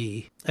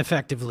no-gi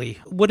effectively?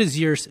 What is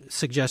your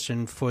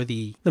suggestion for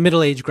the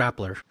middle-aged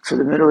grappler? For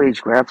the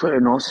middle-aged grappler,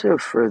 and also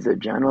for the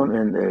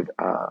gentleman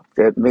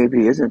that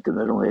maybe isn't the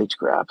middle-aged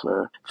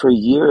grappler. For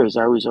years,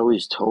 I was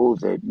always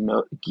told that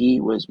gi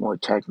was more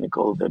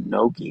technical than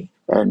no-gi.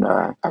 And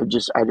I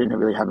didn't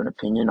really have an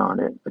opinion on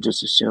it. I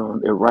just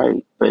assumed they're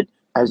right. But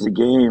as the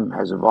game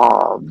has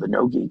evolved, the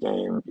no-gi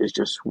game is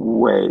just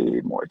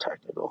way more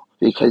technical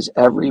because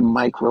every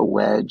micro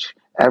wedge,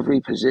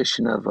 every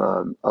position of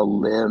a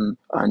limb,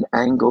 an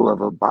angle of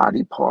a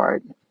body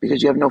part,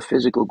 because you have no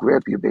physical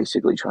grip, you're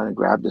basically trying to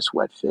grab this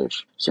wet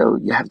fish. So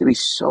you have to be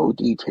so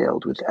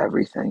detailed with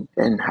everything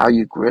and how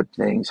you grip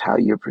things, how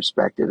your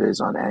perspective is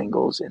on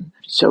angles. And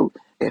so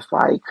if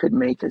I could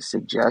make a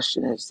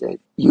suggestion, is that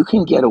you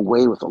can get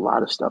away with a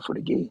lot of stuff with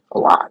a gi, a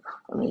lot.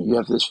 I mean, you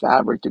have this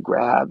fabric to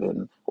grab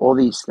and all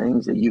these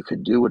things that you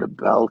could do with a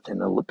belt and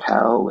a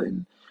lapel,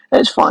 and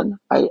it's fun.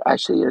 I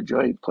actually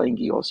enjoy playing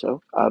gi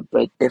also.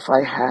 But if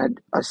I had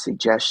a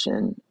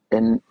suggestion,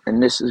 and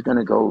this is going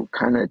to go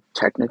kind of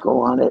technical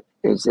on it,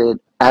 is that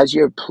as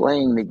you're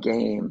playing the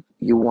game,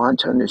 you want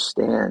to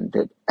understand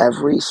that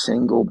every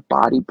single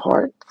body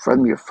part,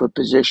 from your foot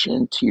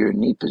position to your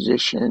knee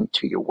position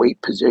to your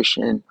weight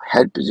position,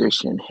 head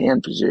position,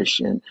 hand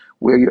position,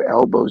 where your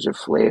elbows are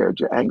flared,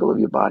 your angle of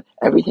your body,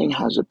 everything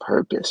has a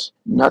purpose.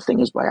 Nothing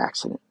is by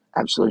accident.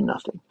 Absolutely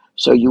nothing.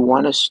 So you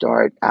want to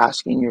start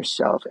asking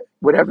yourself,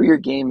 whatever your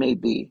game may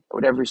be,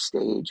 whatever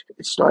stage,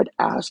 start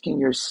asking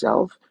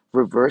yourself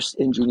reverse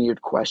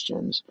engineered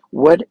questions.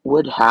 What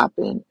would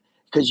happen?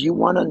 Because you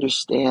want to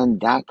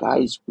understand that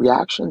guy's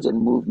reactions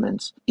and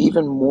movements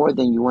even more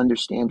than you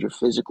understand your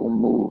physical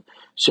move.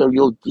 So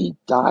you'll deep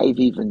dive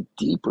even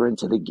deeper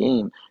into the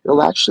game.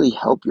 It'll actually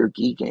help your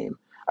gi game.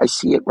 I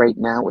see it right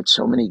now with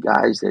so many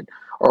guys that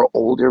are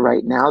older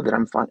right now that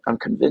I'm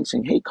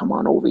convincing, hey, come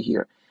on over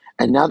here.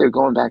 And now they're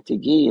going back to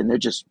gi and they're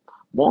just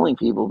mauling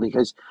people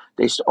because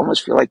they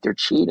almost feel like they're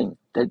cheating.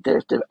 You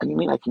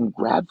mean I can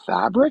grab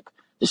fabric?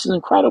 This is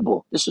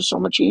incredible. This is so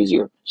much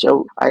easier.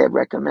 So I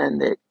recommend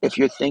that if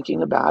you're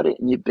thinking about it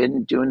and you've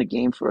been doing the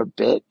game for a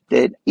bit,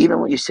 that even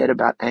what you said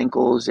about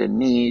ankles and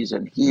knees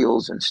and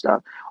heels and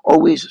stuff,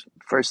 always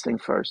first thing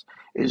first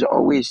is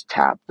always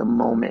tap the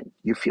moment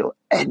you feel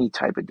any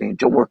type of danger.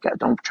 Don't work out.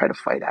 Don't try to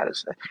fight out of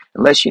it.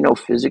 Unless you know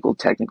physical,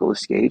 technical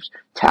escapes,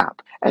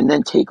 tap. And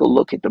then take a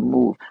look at the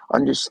move.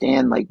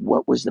 Understand like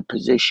what was the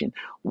position?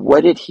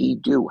 What did he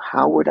do?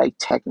 How would I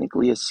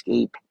technically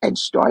escape? And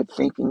start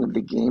thinking of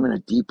the game in a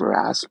deeper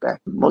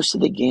aspect. Most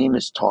of the game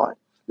is taught.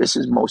 This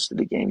is most of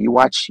the game. You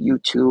watch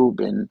YouTube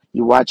and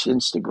you watch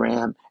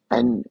Instagram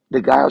and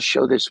the guy will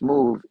show this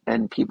move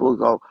and people will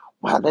go,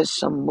 wow, there's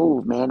some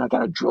move, man. I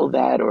got to drill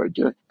that or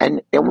do it.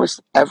 And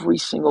almost every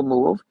single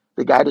move,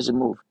 the guy doesn't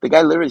move. The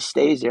guy literally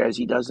stays there as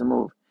he does the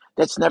move.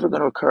 That's never going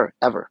to occur,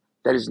 ever.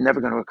 That is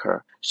never going to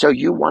occur. So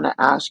you want to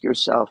ask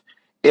yourself,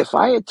 if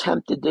I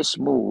attempted this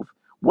move,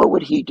 what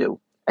would he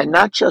do? And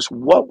not just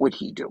what would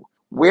he do.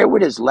 Where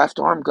would his left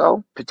arm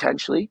go,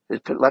 potentially? His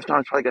left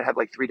arm's probably going to have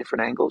like 3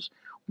 different angles.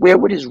 Where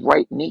would his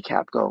right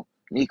kneecap go?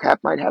 Kneecap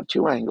might have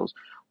 2 angles.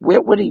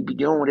 What would he be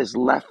doing with his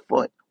left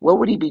foot? What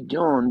would he be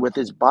doing with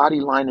his body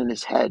line and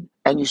his head?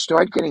 And you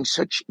start getting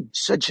such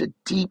a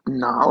deep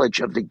knowledge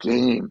of the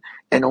game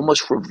and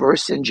almost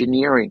reverse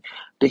engineering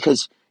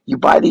because you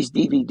buy these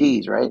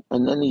DVDs, right?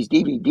 And then these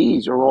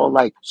DVDs are all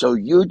like, so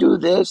you do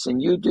this and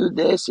you do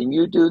this and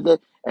you do that.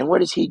 And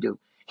what does he do?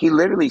 He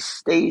literally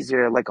stays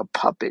there like a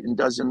puppet and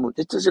doesn't move.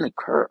 It doesn't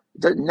occur.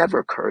 It never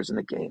occurs in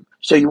the game.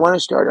 So you want to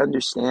start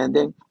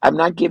understanding. I'm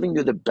not giving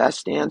you the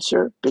best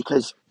answer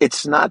because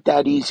it's not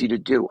that easy to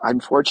do.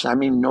 Unfortunately, I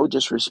mean, no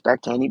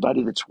disrespect to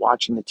anybody that's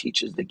watching that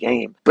teaches the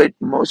game. But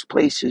most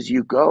places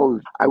you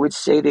go, I would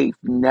say they've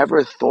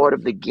never thought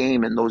of the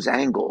game in those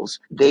angles.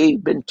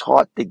 They've been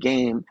taught the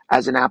game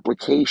as an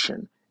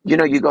application. You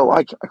know, you go,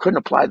 I couldn't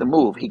apply the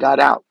move. He got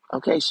out.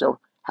 Okay, so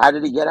how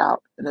did he get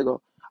out? And they go,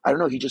 I don't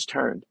know. He just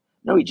turned.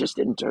 No, he just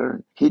didn't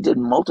turn. He did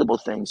multiple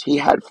things. He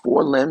had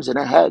 4 limbs and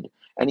a head,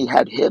 and he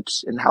had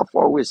hips, and how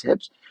far were his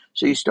hips?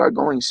 So you start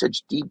going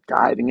such deep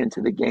diving into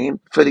the game.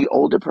 For the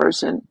older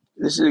person,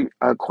 this is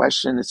a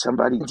question that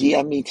somebody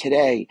DM'd me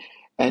today,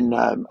 and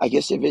I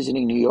guess they're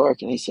visiting New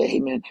York, and they say, hey,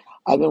 man,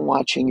 I've been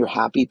watching your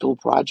Happy Pill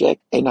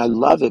project, and I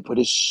love it, but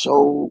it's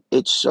so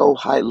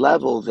high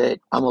level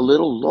that I'm a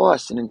little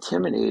lost and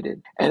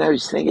intimidated. And I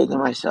was thinking to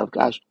myself,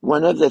 gosh,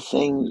 one of the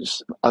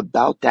things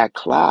about that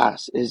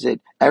class is that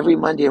every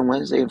Monday and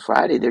Wednesday and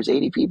Friday, there's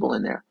 80 people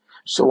in there.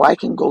 So I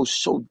can go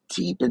so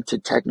deep into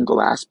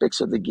technical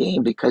aspects of the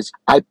game because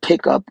I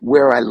pick up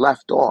where I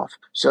left off.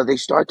 So they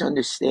start to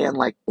understand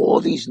like all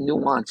these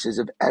nuances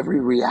of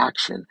every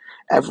reaction,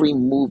 every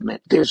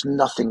movement. There's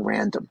nothing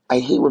random. I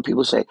hate when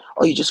people say,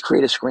 oh, you just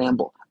create a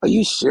scramble. Are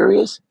you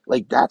serious?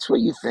 Like, that's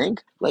what you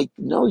think? Like,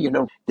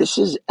 no, this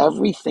is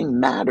everything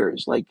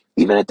matters. Like,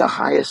 even at the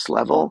highest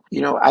level,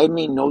 I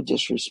mean, no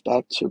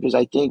disrespect to, because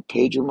I think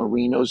Pedro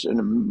Marino's an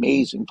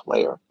amazing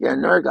player. Yeah,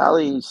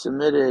 Nurgali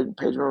submitted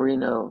Pedro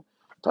Marino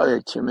probably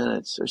like 2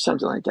 minutes or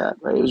something like that,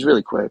 right? It was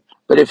really quick.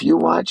 But if you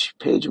watch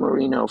Pedro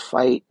Marino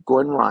fight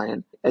Gordon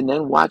Ryan and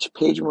then watch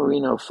Pedro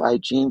Marino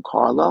fight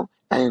Giancarlo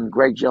and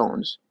Greg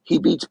Jones, he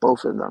beats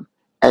both of them.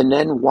 And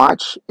then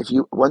once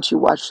you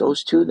watch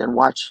those two, then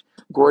watch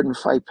Gordon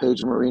fight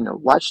Pedro Marino.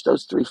 Watch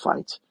those 3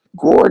 fights.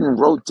 Gordon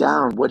wrote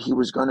down what he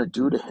was going to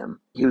do to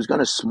him. He was going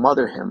to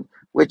smother him,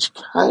 which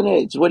kind of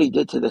is what he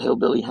did to the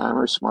Hillbilly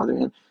Hammer, smother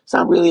him. It's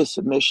not really a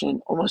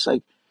submission, almost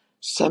like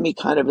semi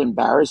kind of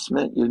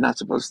embarrassment. You're not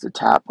supposed to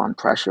tap on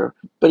pressure,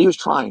 but he was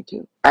trying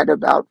to. At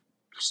about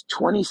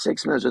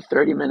 26 minutes, a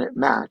 30-minute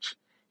match,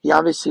 he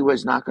obviously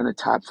was not going to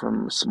tap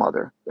from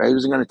smother, right? He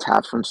wasn't going to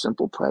tap from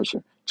simple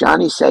pressure.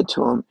 Johnny said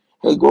to him,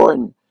 hey,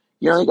 Gordon,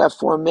 you only got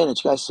 4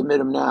 minutes. You got to submit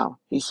him now.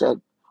 He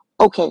said,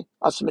 okay,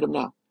 I'll submit him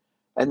now.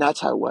 And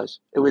that's how it was.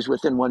 It was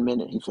within 1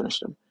 minute he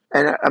finished him.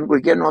 And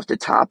we're getting off the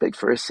topic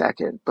for a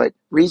second, but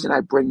reason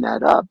I bring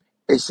that up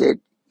is that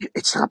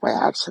it's not by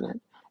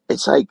accident.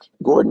 It's like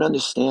Gordon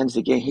understands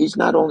the game. He's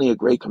not only a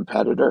great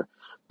competitor,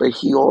 but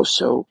he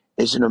also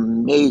is an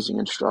amazing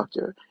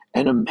instructor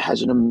and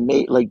has an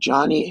amazing, like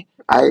Johnny,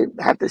 I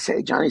have to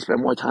say, Johnny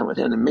spent more time with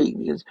him than me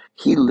because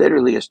he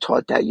literally has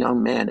taught that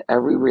young man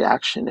every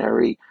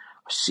reactionary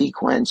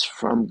sequence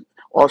from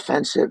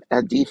offensive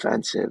and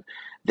defensive,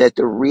 that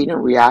the read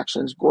and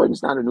reactions,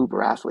 Gordon's not an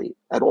uber athlete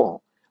at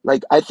all.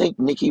 Like, I think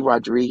Nicky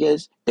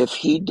Rodriguez, if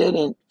he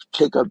didn't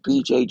pick up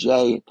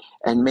BJJ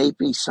and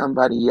maybe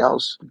somebody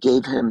else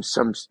gave him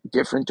some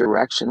different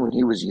direction when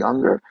he was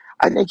younger,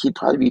 I think he'd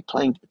probably be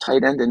playing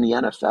tight end in the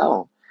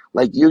NFL.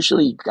 Like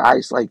usually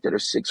guys like that are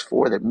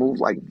 6'4" that move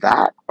like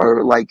that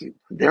are like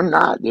they're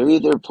not. They're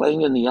either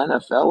playing in the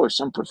NFL or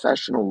some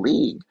professional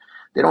league.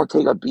 They don't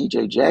take up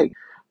BJJ.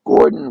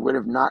 Gordon would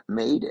have not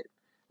made it.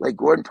 Like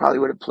Gordon probably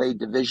would have played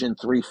Division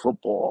III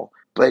football,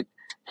 but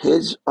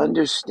his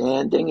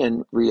understanding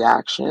and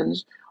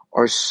reactions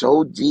are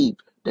so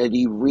deep that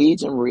he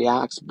reads and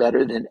reacts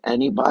better than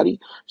anybody.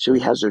 So he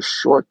has a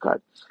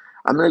shortcut.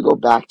 I'm going to go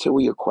back to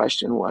where your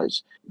question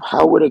was.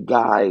 How would a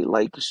guy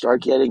like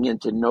start getting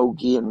into no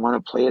gi and want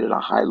to play it at a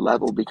high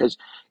level? Because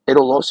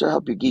it'll also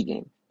help your gi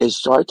game. Is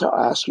start to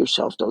ask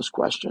yourself those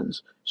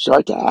questions.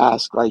 Start to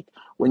ask, like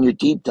when you're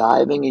deep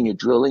diving and you're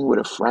drilling with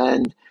a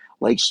friend,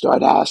 like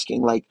start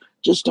asking, like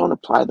just don't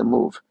apply the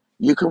move.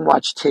 You can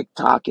watch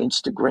TikTok,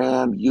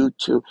 Instagram,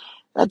 YouTube.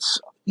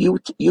 That's you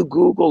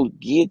Google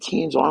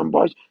guillotines, arm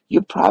bars.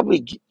 You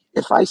probably,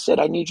 if I said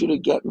I need you to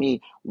get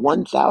me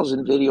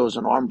 1,000 videos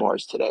on arm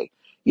bars today,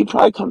 you'd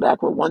probably come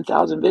back with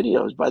 1,000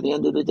 videos by the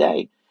end of the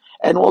day,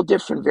 and all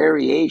different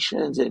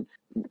variations, and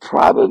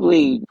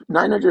probably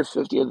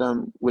 950 of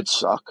them would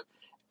suck,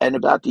 and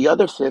about the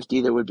other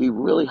 50 that would be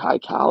really high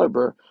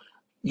caliber.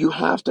 You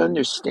have to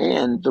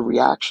understand the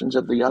reactions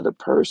of the other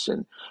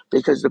person,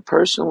 because the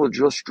person will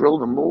just drill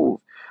the move.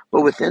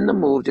 But within the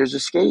move, there's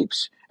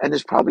escapes. And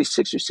there's probably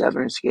 6 or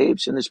 7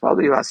 escapes. And there's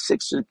probably about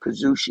 6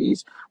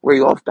 Kazushis where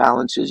he off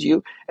balances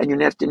you. And you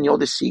have to know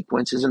the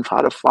sequences and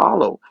how to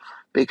follow,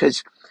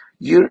 because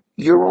you're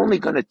only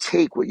going to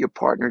take what your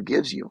partner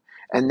gives you.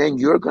 And then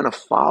you're going to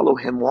follow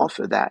him off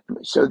of that.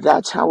 So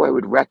that's how I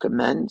would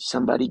recommend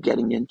somebody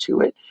getting into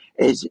it,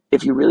 is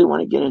if you really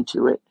want to get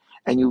into it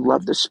and you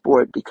love the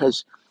sport.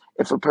 Because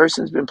if a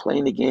person's been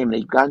playing the game and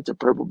they've gotten to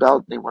purple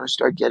belt and they want to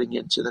start getting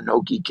into the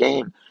no-gi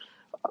game,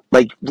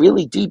 like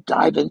really deep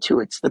dive into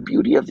it. It's the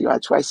beauty of the art.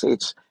 That's why I say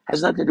it's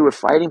has nothing to do with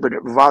fighting, but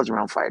it revolves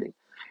around fighting.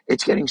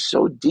 It's getting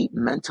so deep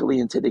mentally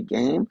into the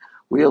game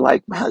where you're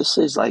like, man, this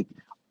is like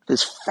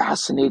this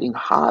fascinating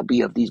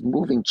hobby of these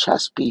moving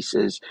chess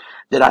pieces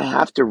that I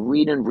have to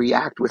read and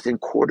react within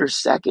quarter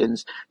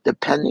seconds,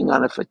 depending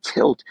on if a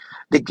tilt.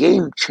 The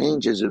game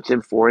changes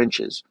within 4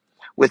 inches.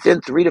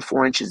 Within 3 to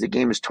 4 inches, the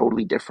game is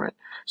totally different.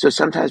 So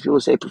sometimes people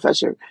say,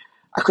 Professor,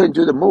 I couldn't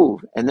do the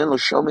move. And then they'll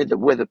show me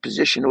where the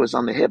position was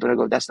on the hip. And I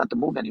go, that's not the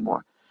move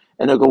anymore.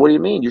 And they'll go, what do you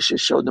mean? You should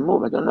show the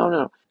move. I go, no,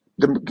 no.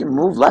 The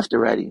move left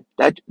already.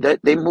 That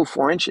they move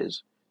 4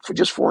 inches. For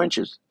just 4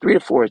 inches. 3 to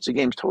 4, it's the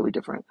game's totally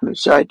different.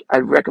 So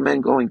I'd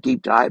recommend going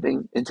deep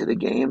diving into the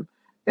game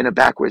in a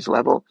backwards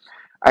level.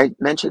 I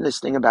mentioned this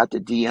thing about the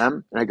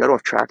DM, and I got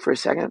off track for a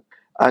second.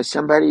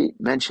 Somebody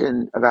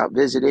mentioned about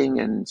visiting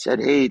and said,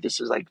 hey, this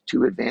is like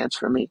too advanced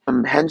for me.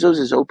 Henzo's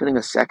is opening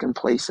a second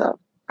place up,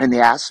 and they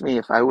asked me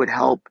if I would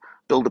help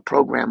build a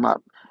program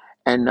up.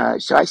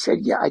 And so I said,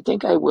 yeah, I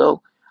think I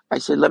will. I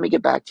said, let me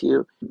get back to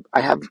you.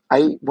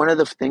 One of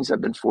the things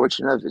I've been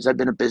fortunate of is I've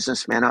been a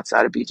businessman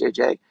outside of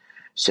BJJ.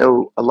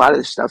 So a lot of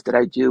the stuff that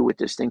I do with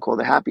this thing called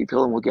the Happy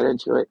Pill, and we'll get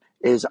into it,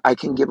 is I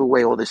can give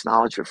away all this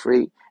knowledge for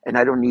free, and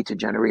I don't need to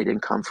generate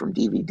income from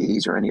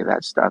DVDs or any of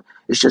that stuff.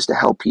 It's just to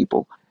help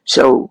people.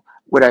 So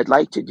what I'd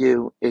like to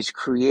do is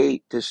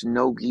create this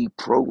no-gi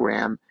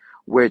program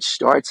where it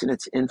starts in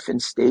its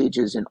infant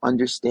stages and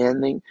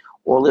understanding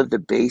all of the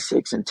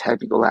basics and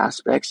technical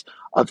aspects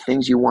of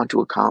things you want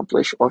to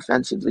accomplish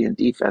offensively and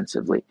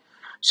defensively.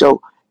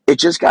 So it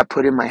just got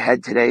put in my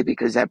head today,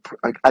 because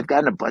I've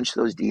gotten a bunch of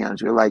those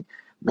DMs where like,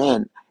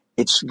 man,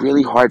 it's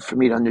really hard for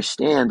me to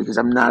understand because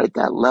I'm not at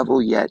that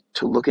level yet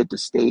to look at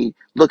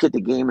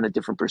the game in a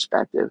different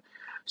perspective.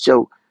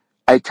 So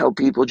I tell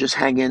people just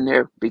hang in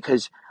there,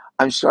 because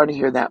I'm starting to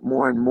hear that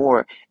more and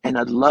more. And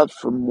I'd love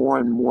for more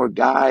and more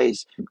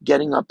guys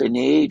getting up in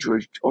age,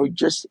 or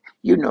just,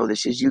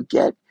 this is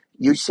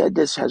you said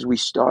this as we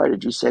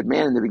started. You said,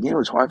 man, in the beginning it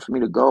was hard for me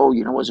to go,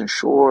 wasn't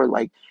sure,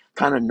 like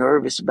kind of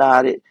nervous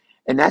about it.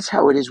 And that's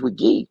how it is with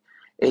gi.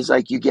 Is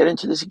like you get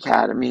into this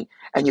academy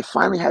and you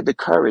finally had the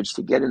courage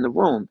to get in the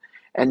room.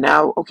 And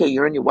now, okay,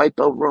 you're in your white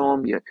belt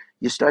room,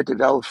 you start to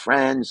develop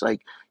friends,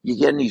 like you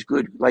get in these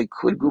good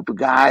group of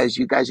guys,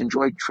 you guys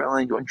enjoy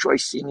trailing, you enjoy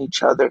seeing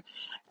each other.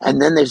 And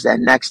then there's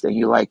that next thing,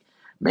 you're like,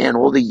 man,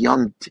 all the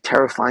young,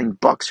 terrifying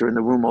bucks are in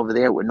the room over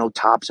there with no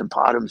tops and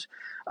bottoms.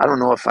 I don't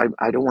know if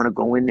I don't want to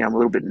go in there. I'm a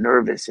little bit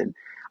nervous. And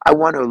I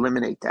want to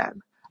eliminate that.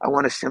 I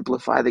want to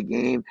simplify the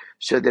game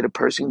so that a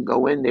person can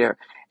go in there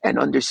and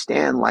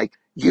understand, like,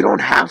 you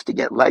don't have to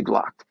get leg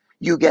locked.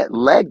 You get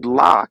leg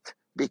locked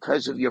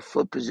because of your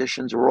foot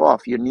positions are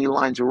off, your knee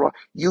lines are off.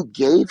 You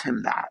gave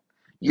him that.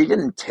 You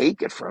didn't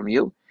take it from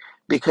you,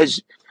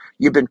 because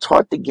you've been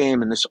taught the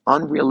game in this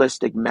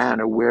unrealistic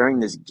manner, wearing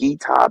this gi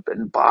top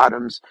and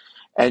bottoms,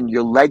 and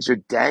your legs are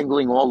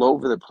dangling all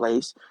over the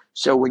place.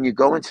 So when you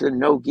go into the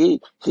no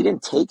gi, he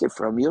didn't take it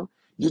from you.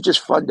 You just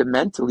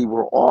fundamentally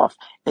were off.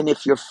 And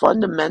if your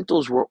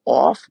fundamentals were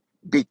off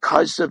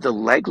because of the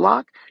leg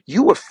lock,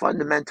 you were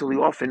fundamentally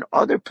off in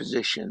other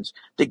positions.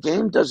 The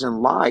game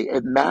doesn't lie.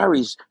 It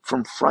marries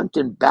from front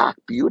and back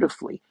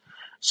beautifully.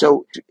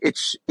 So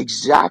it's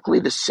exactly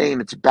the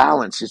same. It's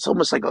balanced. It's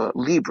almost like a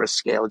Libra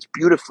scale. It's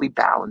beautifully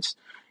balanced.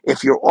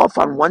 If you're off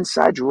on one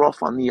side, you're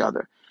off on the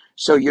other.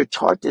 So you're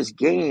taught this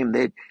game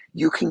that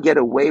you can get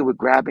away with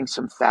grabbing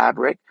some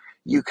fabric.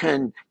 You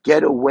can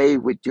get away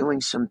with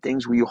doing some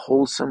things where you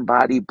hold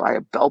somebody by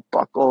a belt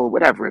buckle or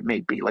whatever it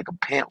may be, like a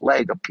pant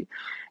leg.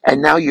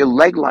 And now your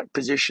leg lock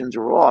positions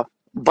are off,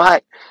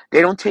 but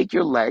they don't take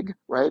your leg,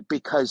 right?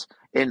 Because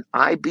in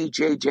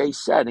IBJJ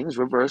settings,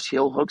 reverse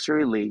heel hooks are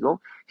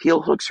illegal.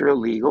 Heel hooks are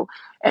illegal,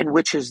 and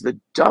which is the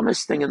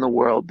dumbest thing in the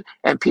world.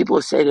 And people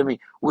will say to me,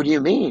 what do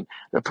you mean?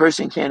 The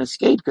person can't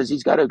escape because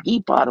he's got a gi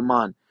bottom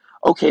on.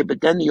 Okay,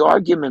 but then the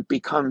argument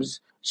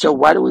becomes, so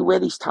why do we wear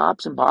these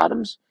tops and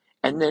bottoms?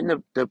 And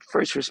then the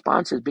first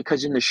response is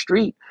because in the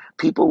street,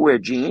 people wear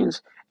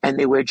jeans and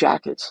they wear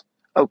jackets.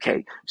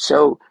 Okay,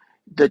 so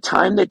the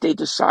time that they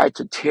decide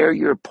to tear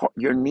your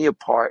knee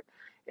apart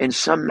in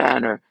some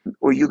manner,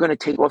 or you're going to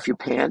take off your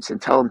pants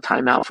and tell them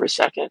time out for a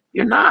second,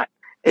 you're not.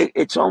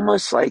 It's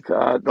almost like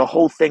the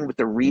whole thing with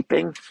the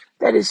reaping.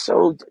 It's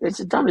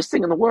the dumbest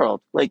thing in the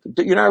world. Like,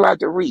 you're not allowed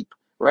to reap,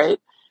 right?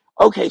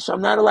 Okay, so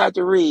I'm not allowed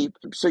to reap.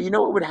 So you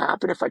know what would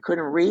happen if I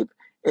couldn't reap?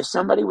 If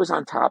somebody was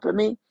on top of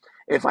me,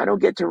 if I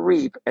don't get to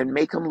reap and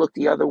make him look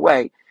the other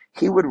way,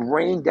 he would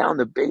rain down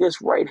the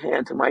biggest right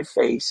hand to my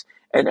face,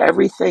 and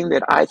everything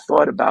that I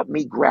thought about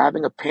me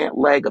grabbing a pant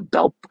leg, a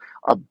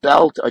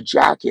belt, a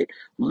jacket,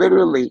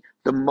 literally,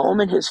 the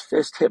moment his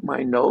fist hit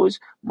my nose,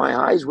 my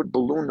eyes would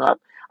balloon up.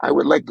 I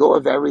would let go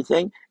of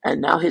everything,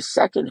 and now his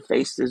second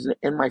face is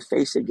in my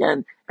face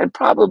again, and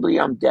probably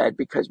I'm dead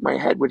because my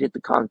head would hit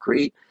the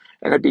concrete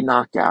and I'd be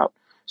knocked out.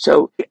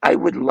 So I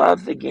would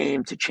love the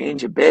game to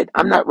change a bit.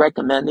 I'm not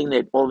recommending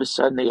that all of a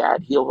sudden they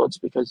add heel hooks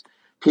because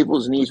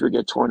people's knees would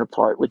get torn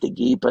apart with the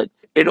gi, but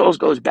it all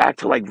goes back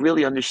to like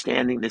really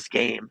understanding this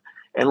game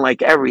and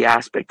like every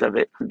aspect of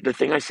it. The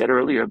thing I said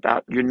earlier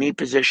about your knee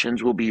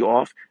positions will be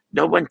off.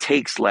 No one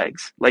takes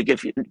legs. Like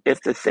if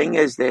the thing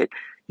is that,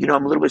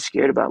 I'm a little bit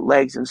scared about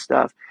legs and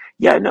stuff.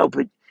 Yeah, no,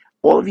 but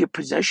all of your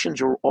positions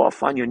are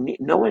off on your knee.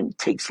 No one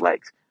takes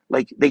legs.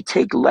 Like they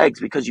take legs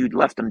because you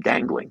left them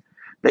dangling,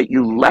 that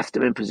you left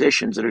them in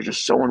positions that are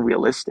just so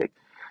unrealistic.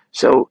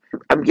 So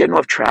I'm getting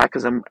off track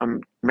because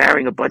I'm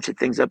marrying a bunch of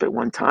things up at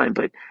one time,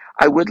 but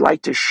I would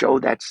like to show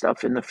that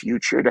stuff in the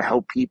future to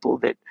help people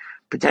that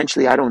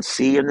potentially I don't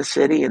see in the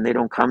city and they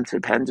don't come to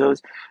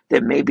Penzos,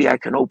 that maybe I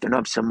can open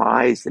up some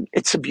eyes. And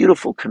it's a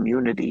beautiful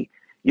community.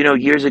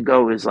 Years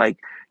ago it was like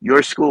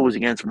your school was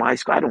against my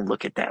school. I don't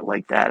look at that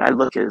like that. I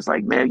look at it as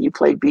like, man, you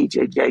play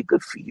BJJ,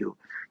 good for you.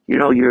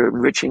 You're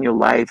enriching your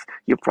life.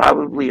 You're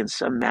probably in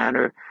some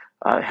manner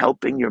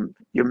helping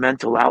your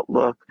mental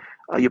outlook.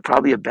 You're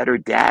probably a better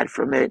dad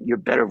from it. You're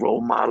a better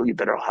role model. You're a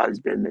better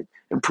husband. It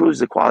improves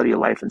the quality of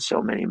life in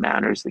so many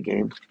manners, the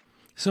game.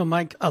 So,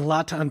 Mike, a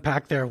lot to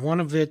unpack there. One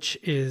of which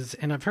is,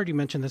 and I've heard you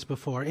mention this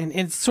before, and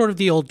it's sort of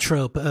the old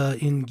trope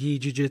in gi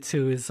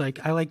jiu-jitsu is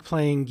like, I like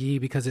playing gi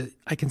because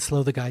I can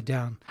slow the guy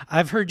down.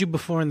 I've heard you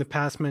before in the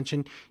past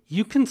mention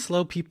you can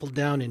slow people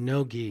down in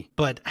no gi,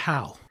 but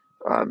how?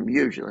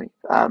 Usually.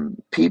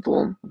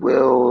 People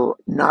will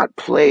not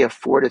play a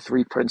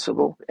 4-to-3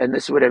 principle. And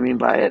this is what I mean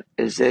by it,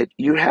 is that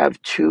you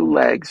have two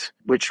legs,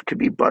 which could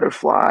be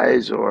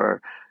butterflies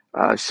or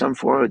some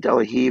form of De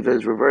La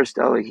Rivas, reverse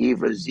De La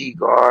Riva,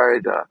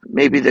 Z-guard.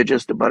 Maybe they're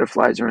just the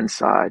butterflies are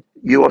inside.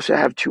 You also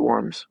have two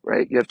arms,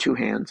 right? You have two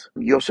hands.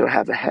 You also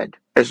have a head.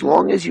 As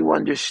long as you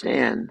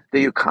understand that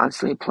you're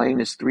constantly playing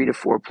this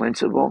 3-to-4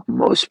 principle,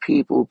 most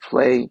people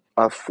play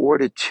a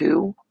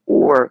 4-to-2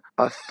 or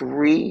a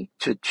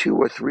 3-to-2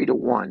 or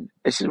 3-to-1.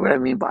 This is what I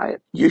mean by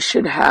it. You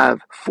should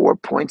have 4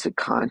 points of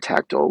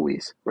contact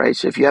always, right?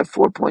 So if you have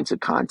 4 points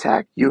of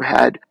contact, you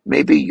had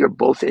maybe your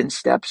both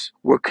insteps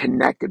were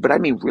connected, but I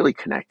mean really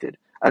connected.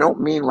 I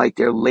don't mean like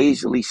they're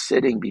lazily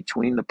sitting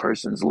between the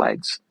person's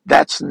legs.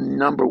 That's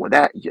number one.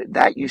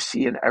 That you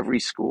see in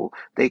every school.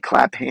 They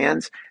clap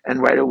hands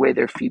and right away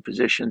their feet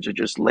positions are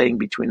just laying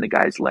between the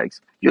guy's legs.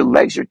 Your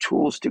legs are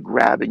tools to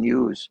grab and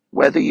use.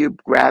 Whether you're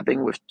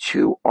grabbing with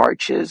two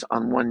arches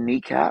on one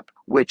kneecap,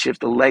 which if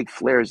the leg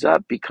flares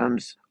up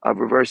becomes a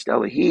reverse De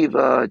La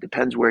Riva,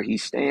 depends where he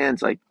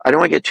stands. Like, I don't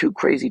want to get too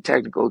crazy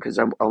technical because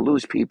I'll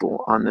lose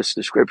people on this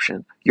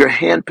description. Your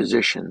hand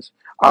positions.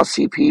 I'll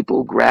see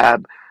people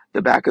grab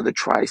the back of the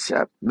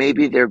tricep.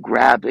 Maybe they're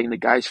grabbing the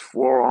guy's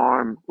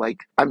forearm.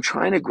 Like, I'm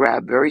trying to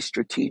grab very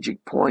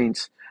strategic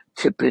points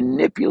to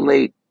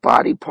manipulate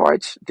body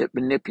parts that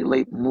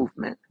manipulate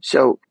movement.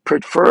 So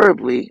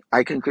preferably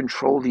I can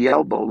control the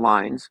elbow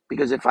lines,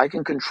 because if I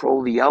can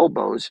control the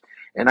elbows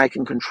and I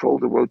can control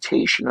the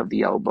rotation of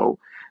the elbow,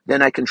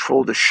 then I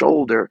control the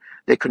shoulder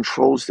that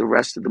controls the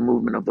rest of the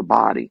movement of the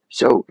body.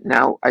 So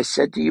now I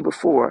said to you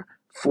before,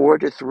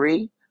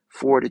 4-to-3,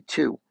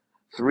 4-to-2,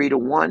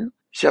 3-to-1.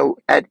 So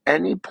at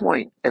any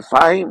point, if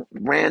I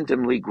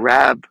randomly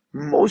grab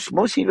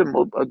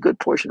a good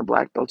portion of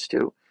black belts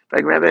too, if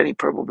I grab any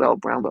purple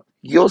belt, brown belt,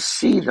 you'll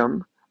see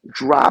them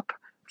drop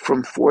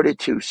from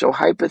 4-to-2. So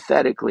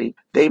hypothetically,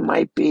 they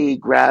might be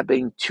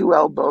grabbing two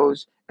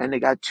elbows and they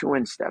got 2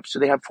 insteps. So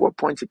they have 4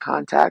 points of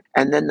contact.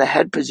 And then the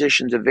head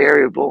position's a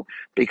variable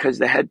because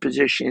the head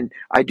position,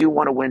 I do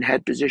want to win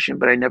head position,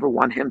 but I never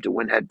want him to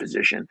win head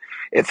position.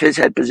 If his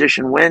head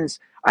position wins,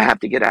 I have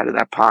to get out of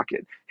that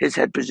pocket. His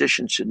head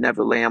position should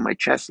never lay on my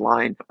chest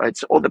line.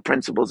 It's all the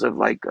principles of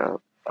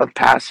of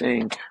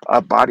passing,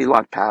 body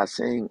lock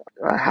passing,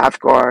 half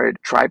guard,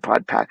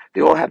 tripod pass.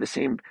 They all have the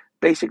same,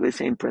 basically the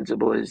same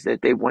principle, is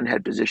that they win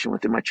head position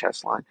within my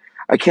chest line.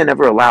 I can't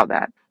ever allow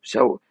that.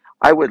 So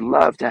I would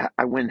love to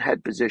I win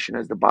head position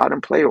as the bottom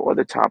player or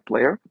the top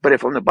player. But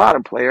if I'm the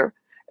bottom player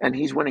and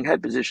he's winning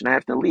head position, I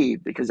have to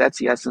leave because that's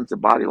the essence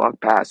of body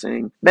lock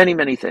passing. Many,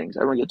 many things.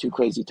 I don't get too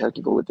crazy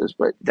technical with this,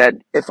 but that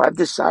if I've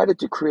decided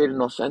to create an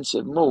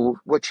offensive move,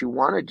 what you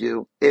want to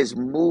do is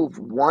move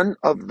one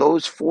of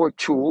those 4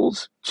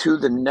 tools to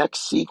the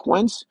next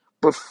sequence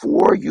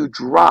before you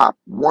drop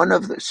one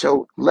of the.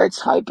 So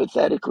let's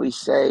hypothetically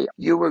say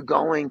you were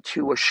going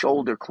to a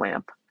shoulder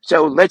clamp.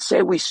 So let's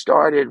say we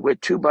started with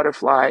 2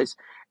 butterflies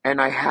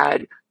and I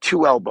had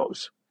 2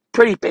 elbows.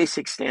 Pretty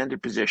basic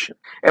standard position.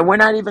 And we're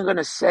not even going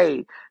to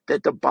say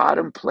that the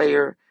bottom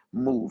player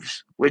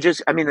moves.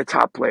 The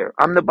top player.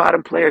 I'm the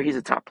bottom player. He's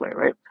a top player,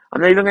 right?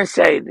 I'm not even going to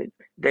say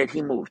that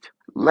he moved.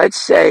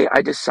 Let's say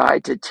I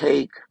decide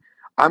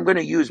I'm going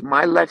to use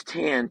my left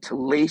hand to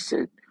lace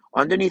it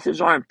underneath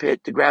his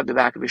armpit to grab the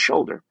back of his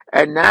shoulder.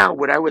 And now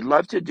what I would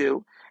love to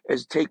do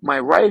is take my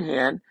right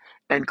hand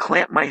and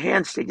clamp my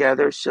hands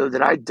together so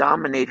that I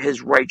dominate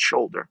his right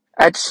shoulder.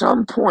 At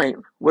some point,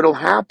 what'll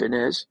happen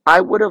is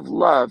I would have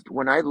loved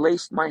when I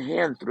laced my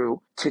hand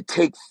through to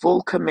take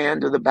full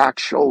command of the back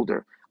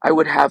shoulder. I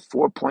would have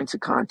 4 points of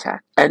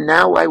contact. And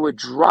now I would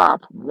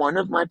drop one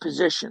of my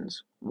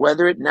positions,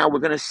 now we're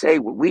going to say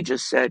what we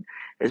just said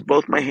is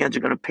both my hands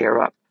are going to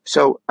pair up.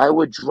 So I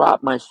would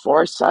drop my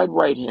far side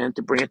right hand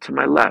to bring it to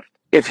my left.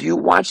 If you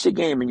watch the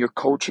game and you're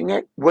coaching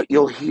it, what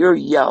you'll hear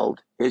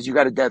yelled is, "You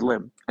got a dead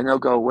limb." And they'll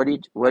go, what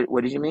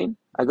did you mean?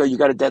 I go, "You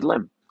got a dead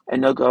limb."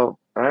 And they'll go,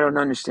 "I don't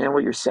understand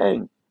what you're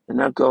saying." And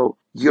they'll go,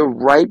 "Your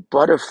right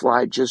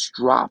butterfly just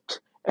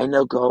dropped." And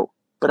they'll go,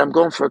 "But I'm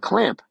going for a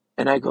clamp."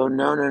 And I go,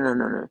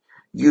 No.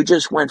 You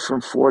just went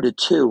from 4 to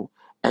 2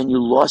 and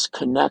you lost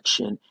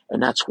connection,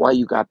 and that's why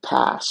you got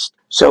passed.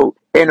 So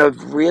in a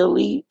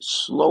really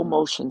slow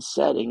motion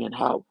setting, and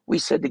how we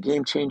said the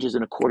game changes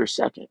in a quarter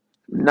second,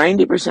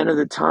 90% of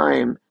the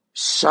time,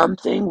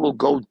 something will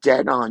go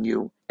dead on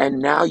you, and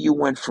now you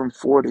went from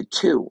 4 to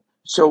 2.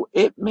 So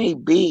it may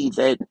be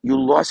that you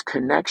lost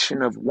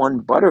connection of one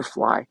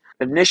butterfly.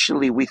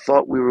 Initially, we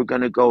thought we were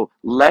going to go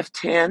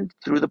left hand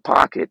through the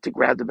pocket to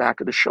grab the back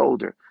of the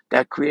shoulder.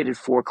 That created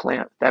 4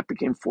 clamp. That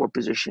became 4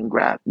 position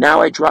grab.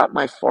 Now I drop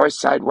my far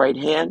side right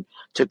hand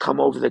to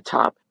come over the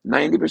top.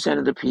 90%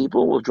 of the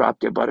people will drop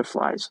their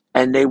butterflies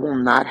and they will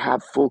not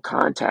have full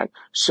contact.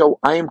 So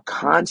I am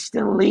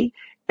constantly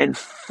in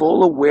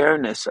full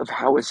awareness of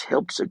how his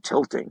hips are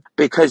tilting,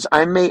 because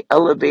I may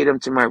elevate him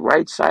to my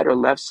right side or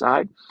left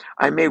side.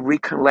 I may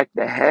recollect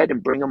the head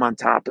and bring him on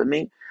top of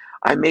me.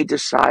 I may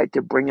decide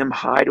to bring him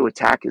high to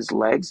attack his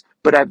legs,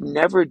 but I've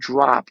never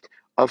dropped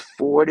a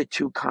 4 to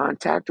 2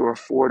 contact or a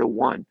 4 to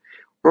 1.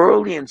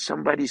 Early in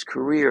somebody's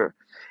career,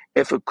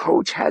 if a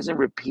coach hasn't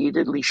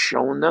repeatedly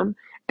shown them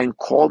and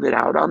called it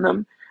out on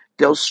them,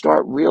 they'll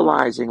start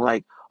realizing,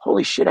 like,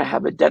 holy shit, I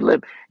have a dead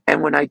limb.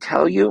 And when I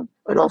tell you,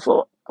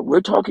 Adolfo,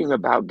 we're talking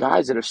about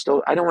guys that are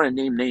still, I don't want to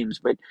name names,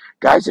 but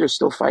guys that are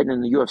still fighting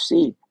in the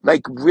UFC,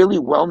 like really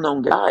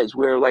well-known guys,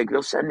 where like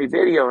they'll send me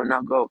video and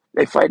I'll go,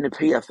 they fight in the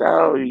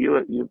PFL,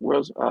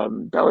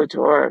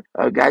 Bellator,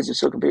 guys that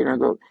still competing. I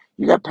go,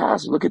 you got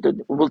passed. Look at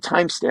we'll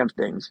timestamp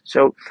things.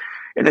 So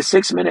in a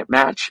 6-minute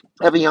match,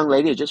 I have a young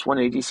lady that just won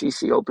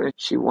ADCC Open.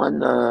 She won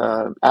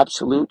the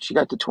Absolute. She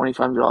got the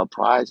 $2,500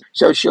 prize.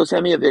 So she'll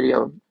send me a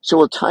video. So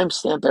we'll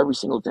timestamp every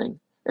single thing.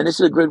 And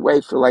this is a good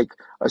way for like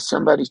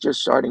somebody's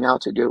just starting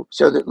out to do.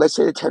 So that, let's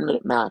say the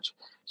 10-minute match.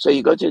 So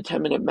you go to the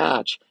 10-minute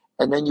match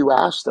and then you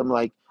ask them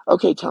like,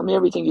 okay, tell me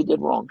everything you did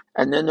wrong.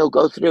 And then they'll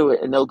go through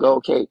it and they'll go,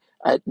 okay,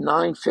 at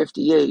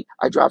 9:58,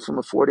 I dropped from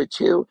a 4 to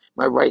 2.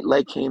 My right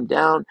leg came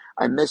down.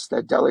 I missed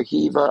that De La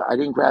Riva. I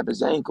didn't grab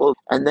his ankle.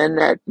 And then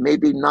at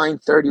maybe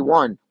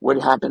 9:31,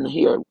 what happened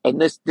here? And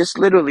this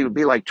literally would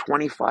be like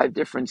 25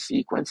 different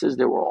sequences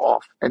that were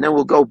off. And then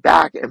we'll go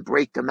back and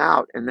break them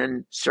out and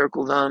then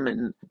circle them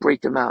and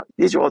break them out.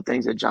 These are all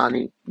things that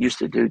Johnny used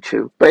to do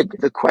too. But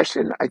the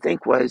question, I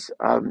think, was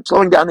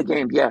slowing down the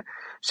game. Yeah.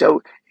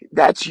 So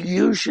that's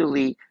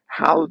usually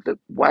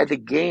why the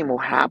game will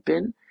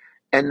happen.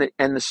 And the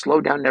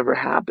slowdown never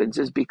happens,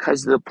 is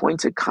because the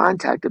points of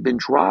contact have been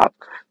dropped,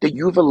 that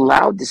you've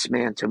allowed this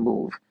man to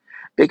move.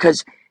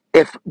 Because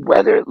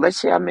let's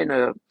say I'm in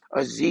a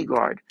Z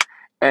guard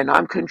and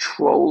I'm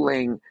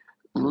controlling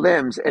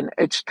limbs, and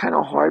it's kind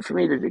of hard for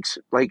me to,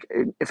 like,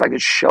 if I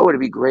could show it, it'd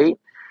be great.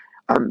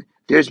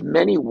 There's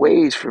many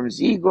ways from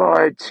Z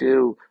guard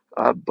to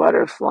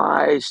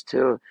butterflies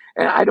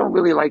and I don't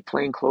really like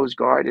playing closed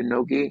guard and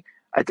no-gi.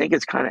 I think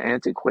it's kind of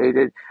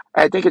antiquated.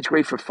 I think it's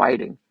great for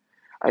fighting.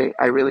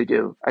 I really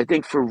do. I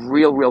think for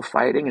real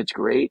fighting, it's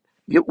great.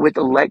 With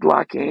the leg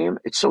lock game,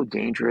 it's so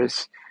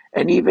dangerous.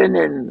 And even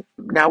in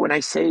now, when I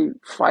say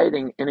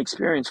fighting,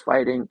 inexperienced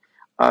fighting,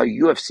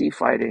 UFC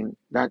fighting,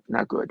 not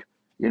good.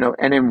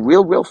 And in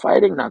real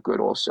fighting, not good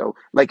also.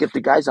 Like if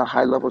the guy's a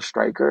high level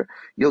striker,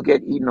 you'll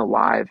get eaten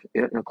alive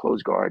in a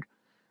closed guard.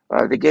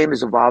 The game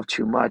has evolved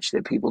too much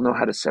that people know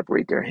how to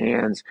separate their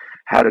hands,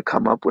 how to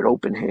come up with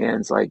open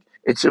hands. Like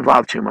it's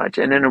evolved too much.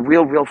 And in a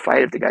real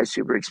fight, if the guy's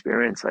super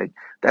experienced, like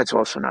that's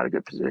also not a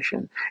good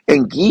position.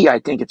 In gi, I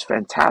think it's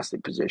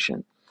fantastic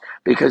position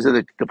because of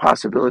the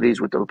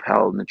possibilities with the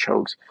lapel and the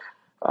chokes.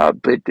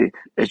 But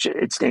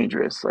it's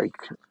dangerous. Like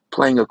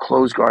playing a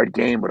closed guard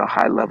game with a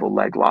high level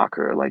leg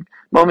locker. Like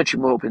moment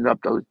you open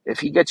up, those if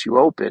he gets you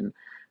open,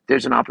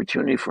 there's an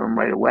opportunity for him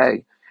right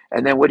away.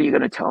 And then what are you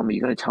going to tell me?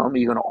 You're going to tell me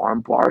you're going to arm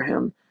bar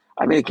him?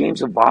 I mean, the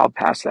game's evolved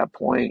past that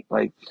point.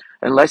 Like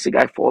unless the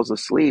guy falls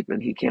asleep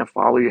and he can't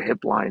follow your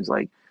hip lines,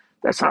 like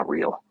that's not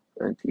real.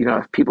 And,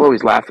 people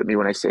always laugh at me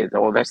when I say,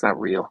 "Oh, that's not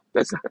real."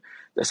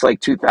 That's like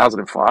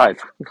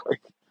 2005.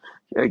 Like,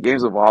 yeah, the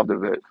game's evolved a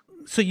bit.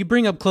 So you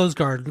bring up closed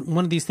guard.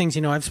 One of these things,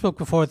 I've spoke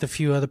before with a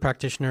few other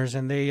practitioners,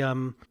 and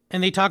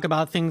they talk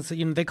about things.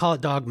 They call it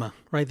dogma,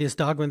 right? This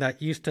dogma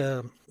that used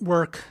to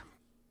work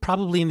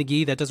probably in the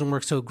gi that doesn't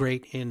work so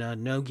great in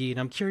no gi.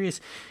 And I'm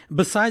curious,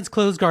 besides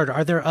closed guard,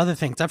 are there other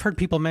things? I've heard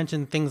people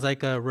mention things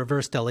like a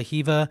reverse De La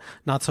Hiva,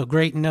 not so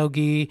great in no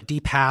gi,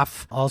 deep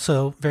half,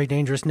 also very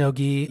dangerous no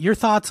gi. Your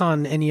thoughts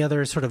on any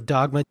other sort of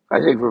dogma? I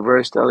think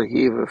reverse De La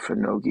Hiva for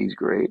no-gi is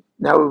great.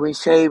 Now, when we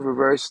say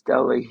reverse De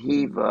La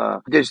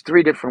Hiva, there's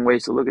three different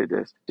ways to look at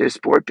this. There's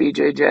sport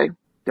BJJ,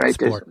 right?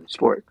 There's Sport.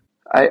 sport.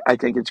 I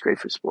think it's great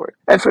for sport.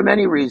 And for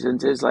many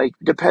reasons is like,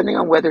 depending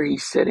on whether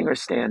he's sitting or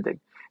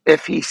standing.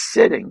 If he's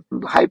sitting,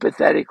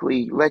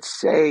 hypothetically, let's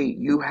say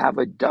you have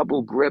a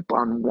double grip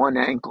on one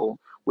ankle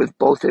with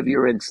both of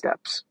your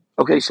insteps.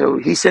 Okay, so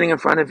he's sitting in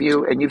front of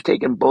you and you've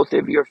taken both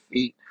of your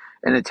feet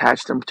and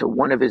attached them to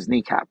one of his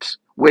kneecaps,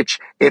 which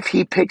if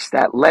he picks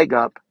that leg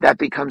up, that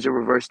becomes a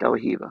reverse De La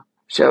Hiva.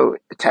 So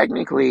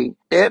technically,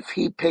 if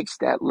he picks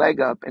that leg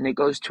up and it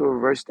goes to a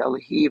reverse De La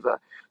Hiva,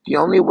 the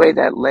only way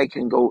that leg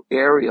can go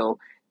aerial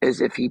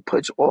is if he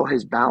puts all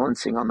his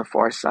balancing on the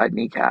far side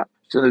kneecap.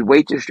 So the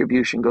weight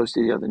distribution goes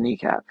to the other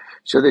kneecap.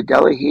 So the De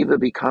La Hiva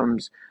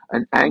becomes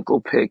an ankle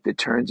pick that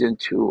turns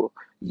into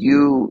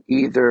you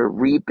either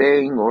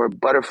reaping or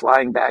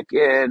butterflying back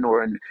in,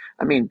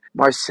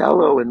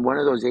 Marcelo in one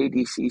of those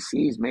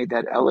ADCCs made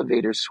that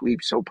elevator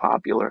sweep so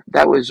popular.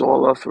 That was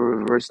all off a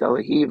reverse De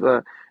La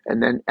Hiva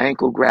and then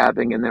ankle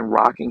grabbing and then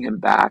rocking him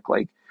back.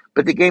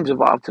 But the game's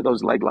evolved to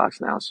those leg locks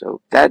now,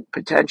 so that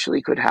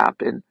potentially could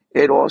happen.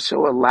 It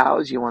also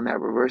allows you on that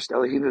reverse De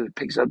La Hiva, it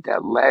picks up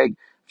that leg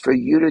for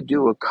you to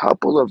do a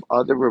couple of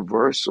other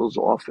reversals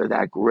off of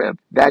that grip.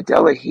 That De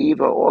La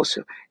Hiva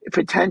also,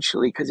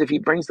 potentially, because if he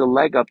brings the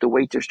leg up, the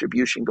weight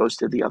distribution goes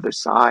to the other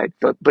side.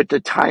 But the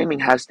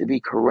timing has to be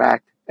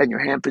correct, and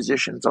your hand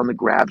positions on the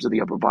grabs of the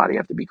upper body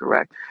have to be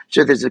correct.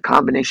 So there's a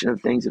combination of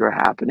things that are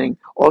happening.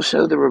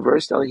 Also, the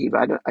reverse De La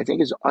Hiva, I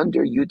think, is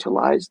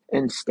underutilized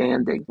in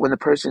standing, when the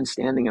person's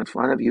standing in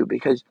front of you,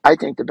 because I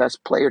think the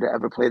best player to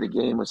ever play the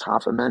game was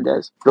Rafa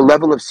Mendes. The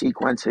level of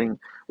sequencing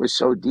was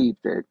so deep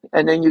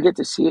and then you get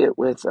to see it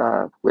with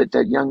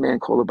that young man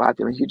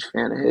Kolobati. I'm a huge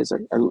fan of his.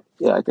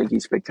 I think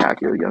he's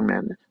spectacular, young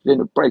man. There's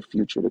a bright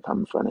future to come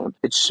in front of him.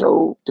 It's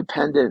so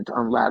dependent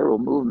on lateral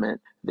movement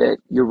that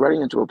you're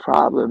running into a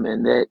problem,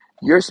 and that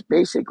you're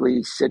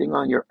basically sitting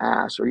on your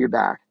ass or your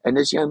back, and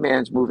this young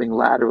man's moving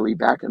laterally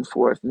back and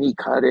forth, knee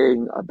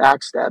cutting,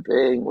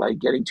 backstepping, like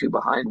getting two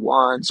behind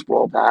one,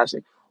 sprawl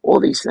passing. All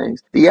these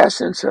things. The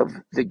essence of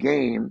the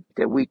game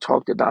that we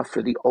talked about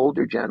for the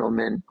older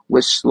gentlemen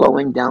was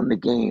slowing down the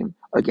game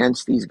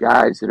against these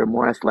guys that are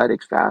more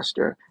athletic,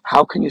 faster.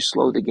 How can you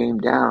slow the game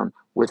down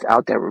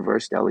without that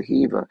reverse De La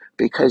Hiva?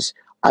 Because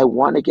I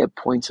want to get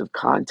points of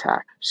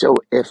contact. So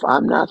if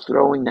I'm not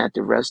throwing that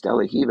reverse De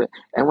La Hiva,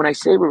 and when I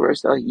say reverse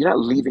De La Hiva, you're not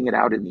leaving it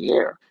out in the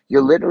air.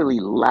 You're literally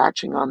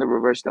latching on the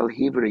reverse De La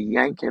Hiva to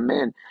yank him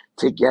in,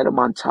 to get him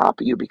on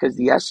top of you, because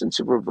the essence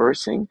of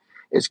reversing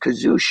is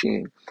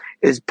kazushiing,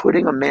 is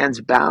putting a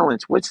man's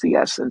balance. What's the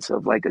essence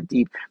of like a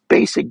deep,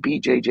 basic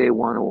BJJ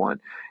 101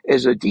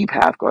 is a deep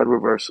half guard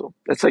reversal.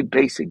 That's like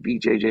basic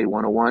BJJ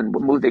 101.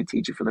 What move they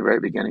teach you from the very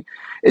beginning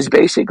is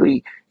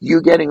basically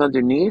you getting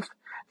underneath,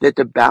 that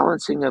the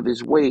balancing of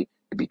his weight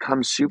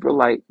becomes super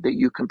light, that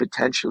you can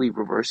potentially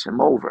reverse him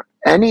over.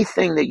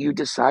 Anything that you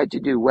decide to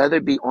do, whether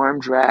it be arm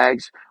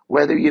drags,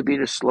 whether you be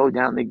to slow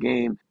down the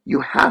game, you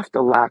have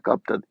to lock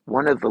up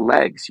one of the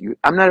legs.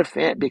 I'm not a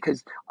fan,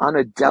 because on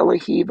a De La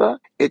Hiva,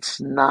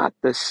 it's not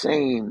the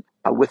same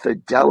with a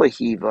De La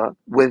Hiva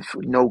with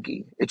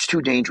no-gi. It's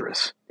too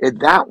dangerous.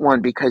 That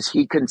one, because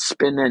he can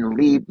spin and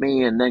leave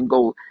me and then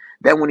go.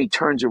 Then when he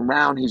turns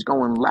around, he's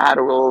going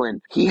lateral,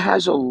 and he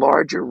has a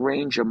larger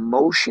range of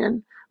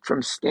motion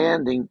from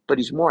standing, but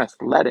he's more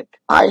athletic.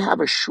 I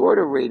have a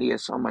shorter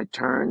radius on my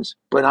turns,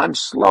 but I'm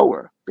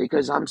slower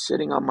because I'm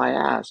sitting on my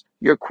ass.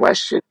 Your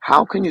question,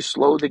 how can you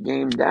slow the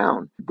game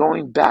down?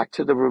 Going back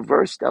to the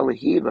reverse De La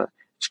Hiva,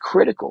 it's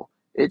critical.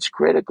 It's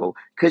critical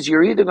because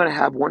you're either going to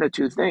have one or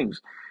two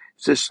things.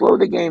 So slow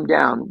the game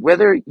down.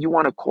 Whether you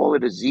want to call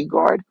it a Z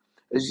guard,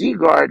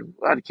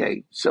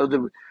 okay. So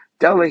the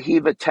De La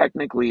Riva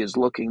technically is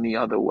looking the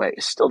other way.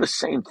 It's still the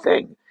same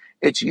thing.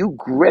 It's you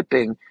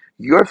gripping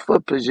your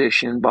foot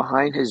position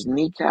behind his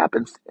kneecap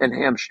and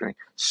hamstring.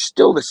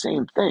 Still the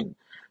same thing.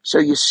 So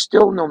you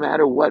still, no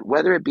matter what,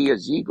 whether it be a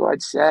Z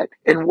guard set,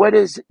 and what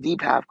is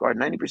deep half guard?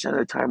 90% of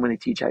the time when they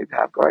teach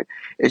half guard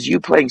is you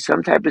playing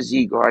some type of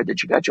Z guard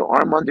that you got your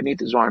arm underneath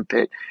his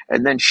armpit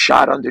and then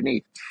shot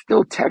underneath.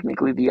 Still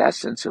technically the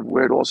essence of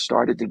where it all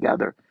started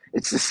together.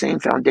 It's the same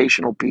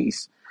foundational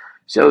piece.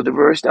 So the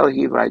reverse De La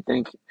Riva, I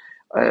think,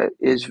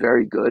 is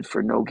very good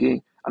for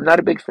no-gi. I'm not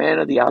a big fan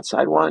of the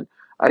outside one.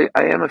 I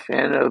am a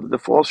fan of the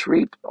false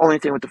reap. Only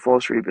thing with the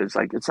false reap is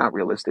like it's not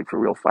realistic for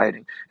real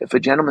fighting. If a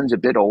gentleman's a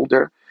bit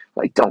older,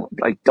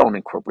 don't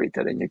incorporate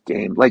that in your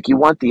game. Like you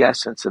want the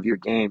essence of your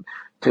game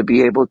to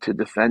be able to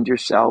defend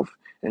yourself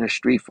in a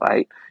street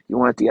fight. You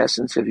want the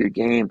essence of your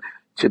game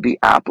to be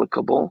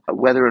applicable,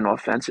 whether an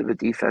offensive or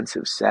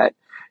defensive set.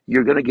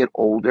 You're going to get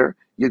older.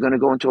 You're going to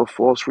go into a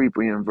false reap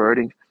where you're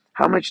inverting.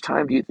 How much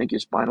time do you think your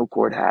spinal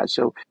cord has?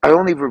 So I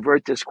only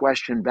revert this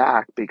question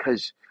back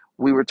because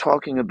we were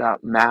talking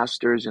about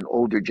masters and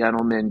older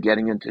gentlemen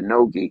getting into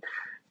no-gi.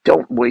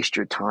 Don't waste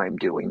your time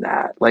doing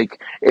that.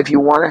 Like, if you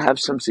want to have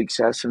some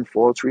success in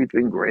false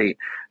reaping, great.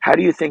 How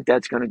do you think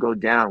that's going to go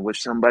down with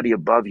somebody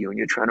above you and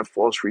you're trying to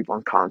false reap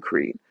on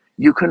concrete?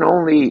 You can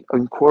only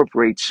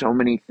incorporate so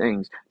many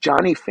things.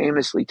 Johnny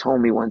famously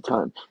told me one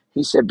time,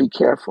 he said, be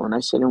careful. And I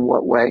said, in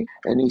what way?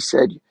 And he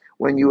said,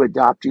 when you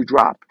adopt, you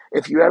drop.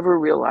 If you ever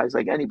realize,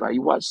 like anybody,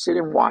 sit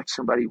and watch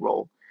somebody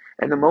roll.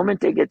 And the moment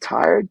they get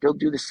tired, they'll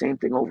do the same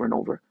thing over and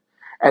over.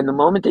 And the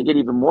moment they get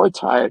even more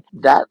tired,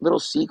 that little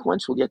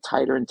sequence will get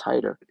tighter and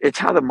tighter. It's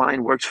how the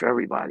mind works for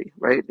everybody,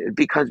 right? It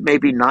becomes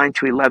maybe 9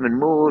 to 11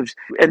 moves.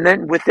 And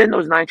then within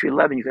those 9 to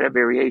 11, you could have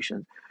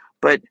variations.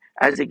 But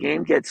as the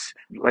game gets,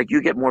 like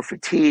you get more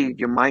fatigued,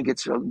 your mind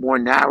gets more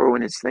narrow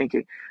in its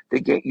thinking,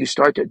 you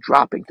start to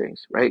dropping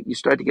things, right? You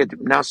start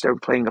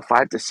playing a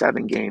 5 to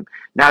 7 game.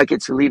 Now it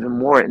gets even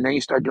more, and then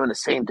you start doing the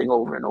same thing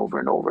over and over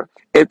and over.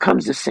 It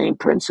comes the same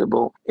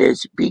principle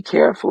is be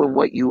careful in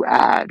what you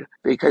add,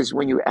 because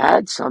when you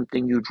add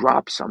something, you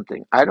drop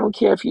something. I don't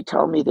care if you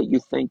tell me that you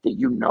think that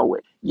you know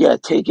it. Yeah,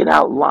 take it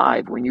out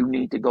live when you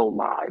need to go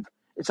live.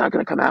 It's not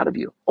going to come out of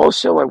you.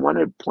 Also, I want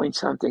to point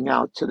something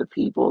out to the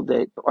people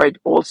that are at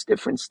all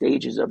different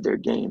stages of their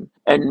game.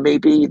 And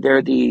maybe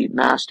they're the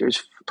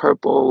masters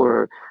purple,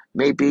 or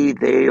maybe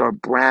they are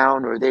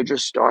brown, or they're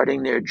just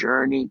starting their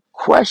journey.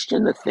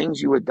 Question the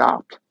things you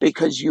adopt,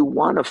 because you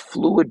want a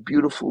fluid,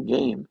 beautiful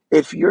game.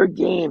 If your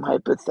game,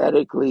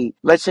 hypothetically,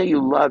 let's say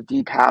you love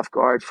deep half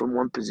guard from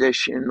one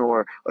position,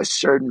 or a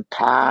certain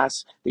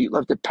pass that you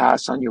love to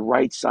pass on your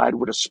right side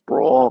with a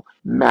sprawl,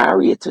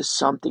 marry it to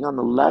something on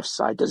the left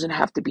side. It doesn't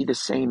have to be the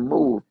same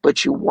move,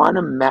 but you want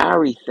to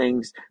marry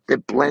things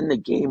that blend the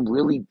game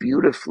really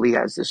beautifully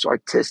as this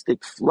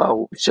artistic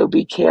flow. So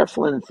be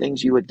careful in the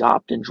things you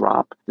adopt and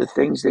drop, the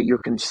things that you're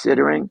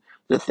considering,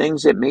 the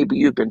things that maybe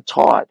you've been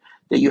taught,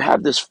 that you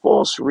have this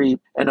false reap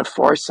and a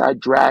far side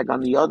drag on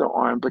the other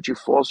arm, but you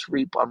false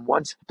reap on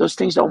one side. Those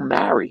things don't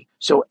marry.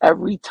 So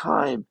every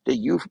time that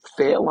you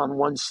fail on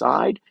one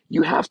side,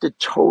 you have to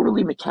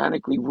totally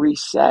mechanically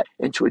reset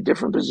into a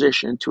different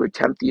position to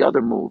attempt the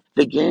other move.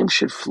 The game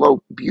should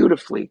flow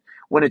beautifully.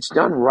 When it's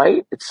done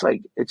right, it's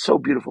so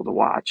beautiful to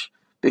watch,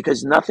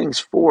 because nothing's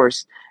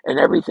forced and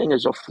everything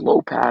is a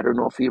flow pattern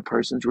off of your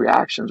person's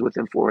reactions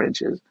within 4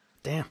 inches.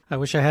 Damn, I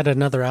wish I had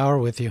another hour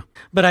with you.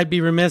 But I'd be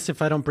remiss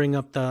if I don't bring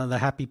up the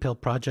Happy Pill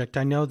Project.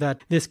 I know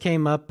that this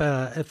came up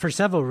for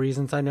several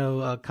reasons. I know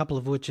a couple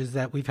of which is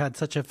that we've had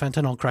such a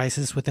fentanyl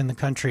crisis within the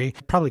country,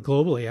 probably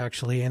globally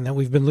actually, and that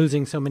we've been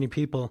losing so many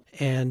people.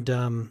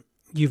 And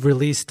you've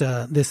released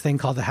this thing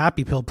called the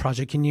Happy Pill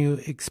Project. Can you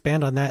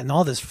expand on that and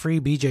all this free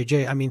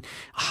BJJ? I mean,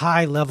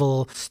 high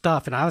level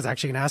stuff. And I was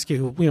actually going to ask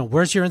you,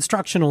 where's your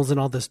instructionals and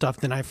all this stuff?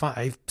 Then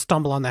I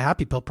stumble on the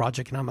Happy Pill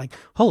Project and I'm like,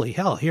 holy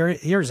hell,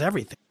 here's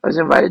everything. I was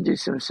invited to do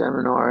some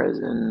seminars,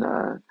 and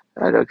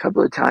I had a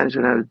couple of times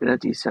when I've been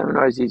at these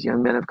seminars, these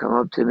young men have come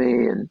up to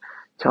me and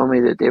tell me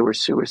that they were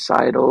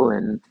suicidal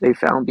and they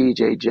found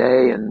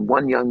BJJ. And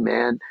one young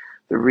man,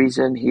 the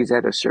reason he's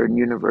at a certain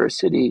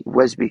university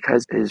was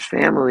because his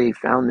family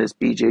found this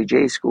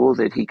BJJ school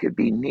that he could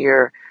be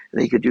near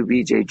and he could do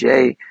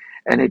BJJ.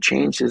 And it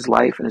changed his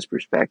life and his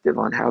perspective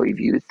on how he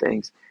viewed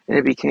things. And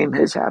it became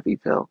his happy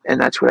pill.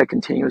 And that's what I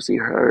continuously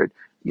heard,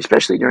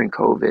 especially during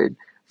COVID.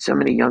 So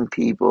many young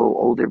people,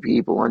 older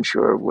people,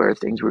 unsure of where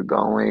things were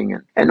going.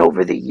 And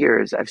over the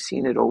years, I've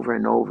seen it over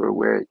and over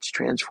where it's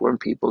transformed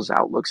people's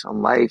outlooks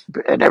on life.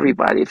 And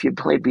everybody, if you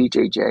play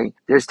BJJ,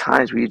 there's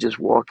times where you just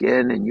walk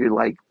in and you're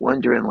like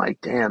wondering like,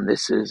 damn,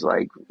 this is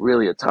like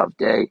really a tough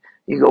day.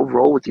 You go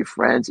roll with your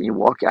friends and you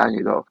walk out and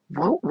you go,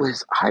 what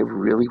was I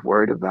really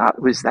worried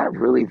about? Was that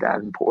really that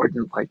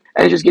important? And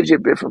it just gives you a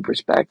different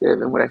perspective.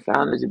 And what I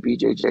found as a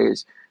BJJ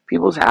is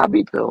people's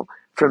happy pill.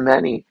 for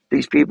many,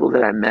 these people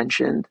that I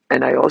mentioned,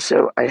 and I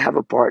have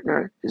a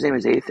partner. His name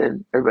is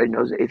Ethan. Everybody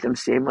knows Ethan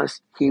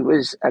Seamless. He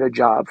was at a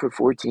job for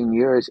 14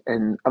 years,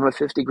 and I'm a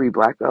fifth degree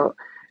black belt.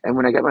 And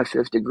when I got my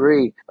fifth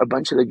degree, a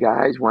bunch of the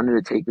guys wanted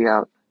to take me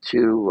out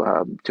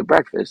to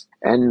breakfast.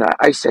 And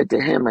I said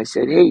to him, I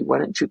said, "Hey, why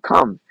don't you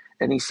come?"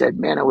 And he said,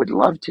 "Man, I would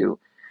love to."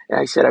 And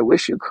I said, "I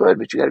wish you could,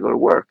 but you got to go to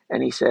work."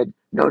 And he said,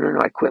 "No, no, no,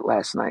 I quit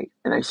last night."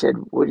 And I said,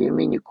 "What do you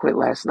mean you quit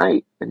last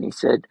night?" And he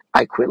said,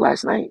 "I quit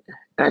last night."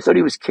 And I thought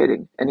he was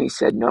kidding. And he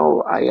said,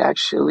 "No, I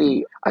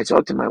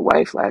talked to my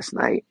wife last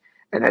night,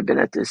 and I've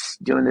been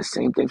doing the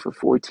same thing for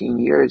 14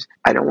 years.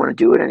 I don't want to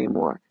do it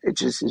anymore. It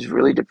just is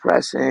really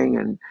depressing,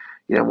 and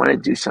I want to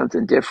do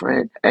something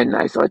different." And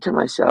I thought to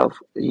myself,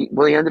 he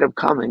ended up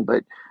coming,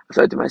 but I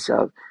thought to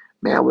myself,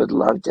 man, I would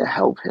love to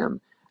help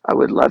him. I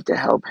would love to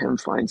help him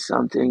find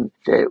something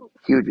that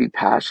he would be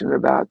passionate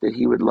about, that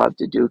he would love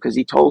to do. Because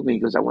he told me, he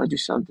goes, "I want to do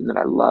something that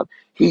I love."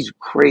 He's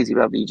crazy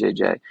about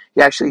BJJ.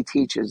 He actually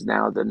teaches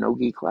now the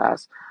no-gi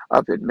class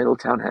up at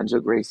Middletown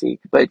Henzo Gracie.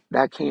 But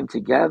that came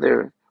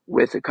together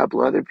with a couple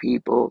other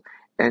people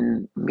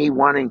and me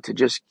wanting to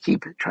just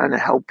keep trying to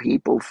help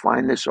people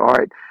find this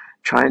art,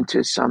 trying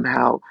to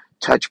somehow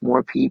touch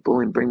more people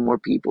and bring more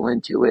people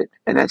into it.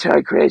 And that's how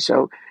I create.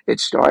 So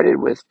it started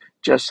with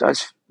just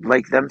us,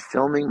 like them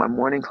filming my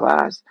morning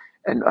class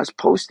and us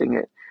posting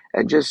it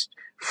and just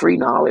free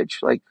knowledge.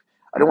 Like,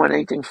 I don't want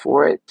anything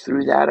for it.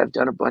 Through that, I've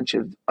done a bunch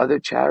of other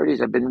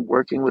charities. I've been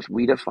working with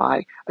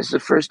WeDefy. This is the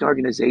first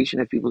organization,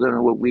 if people don't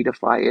know what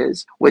WeDefy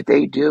is. What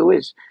they do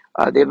is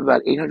they have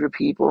about 800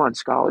 people on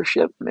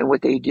scholarship. And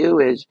what they do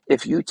is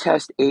if you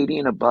test 80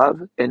 and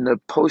above in the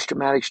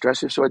post-traumatic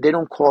stress disorder, they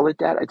don't call it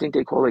that. I think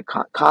they call it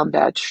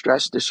combat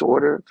stress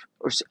disorder.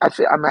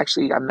 I'm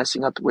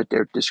messing up with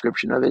their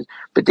description of it,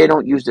 but they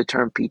don't use the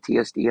term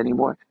PTSD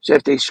anymore. So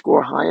if they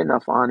score high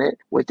enough on it,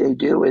 what they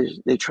do is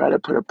they try to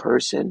put a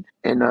person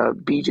in a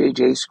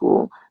BJJ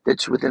school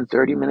that's within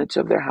 30 minutes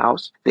of their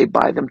house. They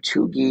buy them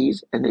 2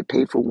 gis and they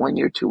pay for 1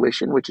 year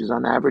tuition, which is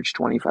on average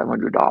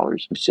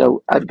 $2,500.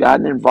 So I've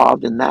gotten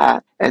involved in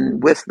that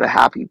and with the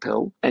happy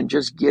pill and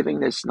just giving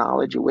this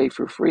knowledge away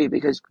for free,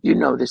 because you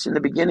know this, in the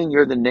beginning,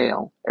 you're the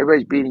nail.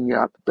 Everybody's beating you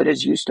up. But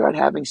as you start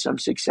having some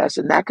success,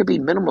 and that could be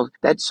minimal,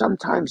 that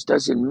sometimes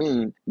doesn't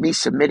mean me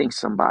submitting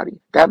somebody.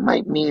 That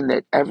might mean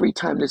that every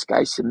time this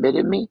guy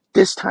submitted me,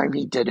 this time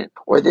he didn't.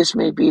 Or this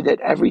may be that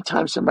every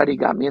time somebody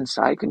got me in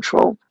side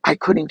control, I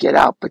couldn't get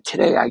out, but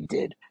today I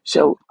did.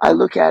 So I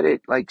look at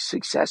it like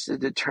success is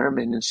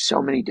determined in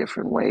so many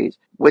different ways.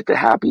 What the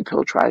Happy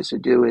Pill tries to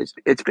do is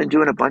it's been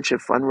doing a bunch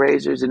of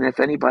fundraisers. And if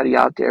anybody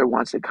out there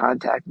wants to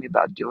contact me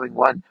about doing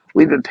one,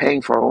 we've been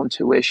paying for our own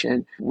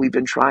tuition. We've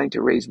been trying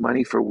to raise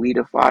money for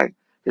WeDefy,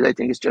 because I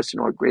think it's just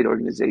a great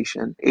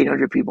organization.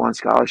 800 people on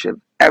scholarship.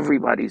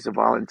 Everybody's a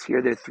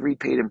volunteer. They're 3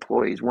 paid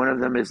employees. One of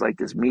them is like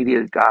this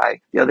media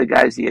guy. The other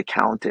guy's the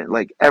accountant.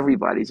 Like,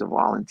 everybody's a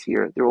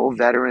volunteer. They're all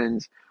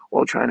veterans,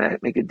 all trying to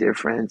make a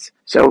difference.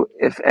 So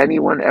if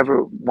anyone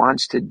ever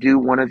wants to do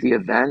one of the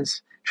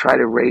events, try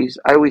to raise,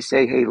 I always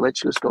say, hey,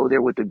 let's just go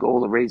there with the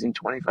goal of raising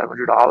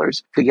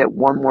 $2,500 to get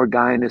one more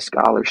guy in a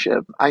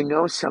scholarship. I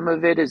know some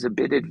of it is a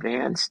bit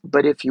advanced,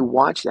 but if you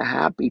watch the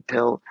Happy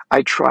Pill,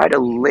 I try to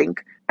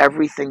link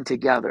everything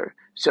together.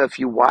 So if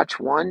you watch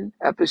one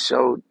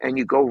episode and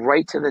you go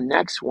right to the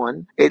next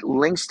one, it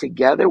links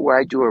together where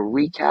I do a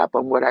recap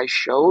on what I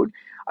showed.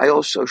 I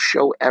also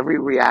show every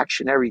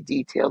reaction, every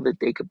detail that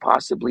they could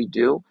possibly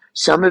do.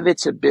 Some of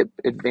it's a bit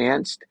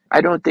advanced.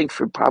 I don't think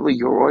for probably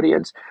your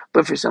audience,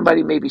 but for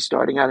somebody maybe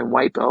starting out in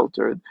white belt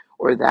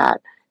or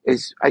that,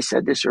 is, I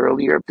said this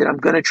earlier, that I'm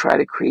going to try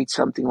to create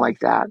something like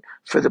that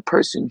for the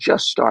person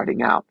just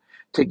starting out,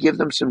 to give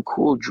them some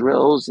cool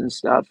drills and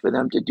stuff for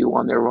them to do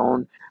on their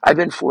own. I've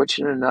been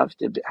fortunate enough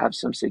to have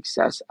some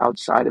success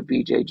outside of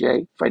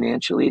BJJ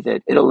financially,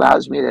 that it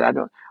allows me that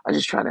I'm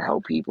just trying to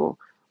help people.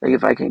 Like,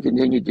 if I can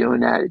continue doing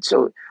that,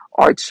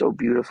 art's so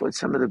beautiful. It's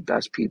some of the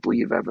best people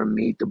you've ever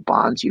meet, the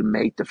bonds you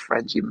make, the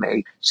friends you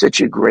make.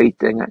 Such a great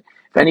thing.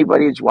 If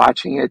anybody is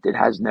watching it that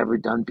has never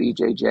done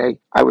BJJ,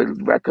 I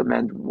would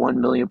recommend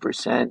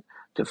 1,000,000%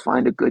 to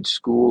find a good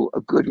school,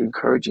 a good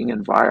encouraging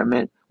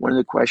environment. One of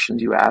the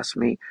questions you asked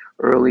me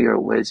earlier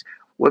was,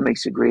 what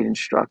makes a great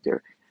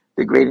instructor?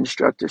 The great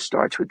instructor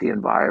starts with the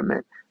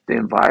environment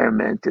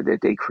that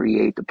they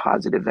create, the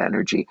positive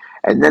energy,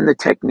 and then the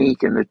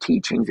technique and the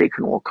teachings, they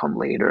can all come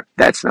later.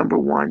 That's number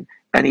one.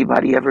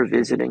 Anybody ever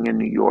visiting in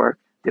New York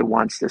that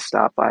wants to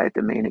stop by at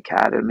the main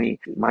academy,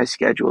 my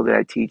schedule that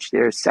I teach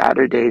there,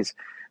 Saturdays,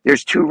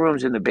 there's 2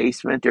 rooms in the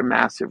basement. They're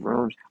massive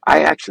rooms.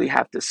 I actually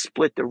have to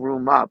split the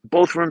room up.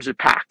 Both rooms are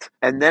packed.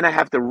 And then I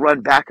have to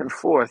run back and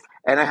forth.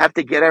 And I have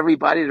to get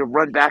everybody to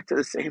run back to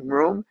the same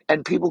room.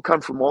 And people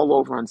come from all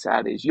over on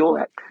Saturdays.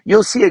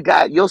 You'll see a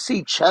guy, you'll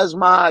see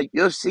Chesma,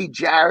 you'll see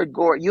Jared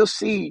Gore, you'll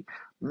see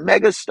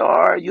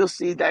Megastar, you'll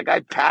see that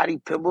guy Patty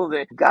Pimble,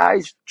 the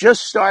guys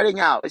just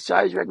starting out. So I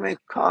always recommend,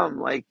 come.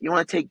 Like, you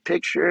want to take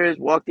pictures,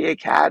 walk the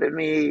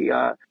academy,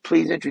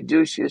 please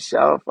introduce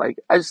yourself. Like,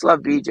 I just love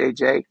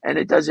BJJ, and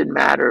it doesn't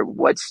matter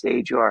what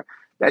stage you are.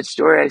 That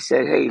story I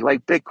said, hey,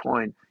 like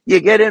Bitcoin, You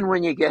get in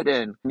when you get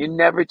in. You're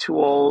never too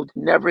old.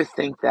 Never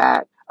think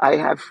that. I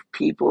have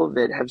people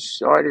that have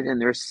started in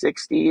their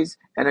 60s,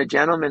 and a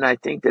gentleman I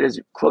think that is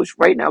close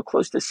right now,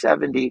 close to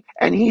 70,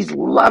 and he's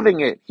loving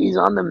it. He's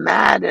on the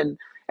mat, and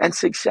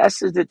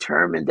success is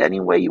determined any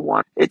way you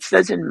want. It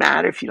doesn't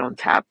matter if you don't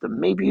tap them.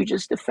 Maybe you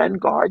just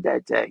defend guard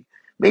that day.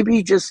 Maybe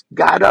you just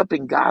got up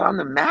and got on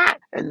the mat,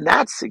 and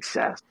that's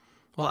success.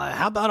 Well,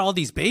 how about all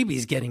these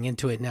babies getting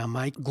into it now,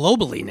 Mike?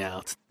 Globally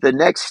now. The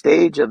next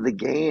stage of the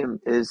game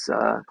is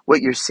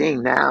what you're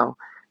seeing now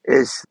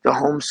is the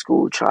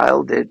homeschool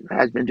child that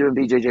has been doing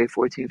BJJ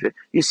 14, 15.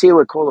 You see it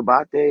with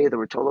Colabate, the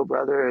Rotolo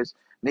brothers,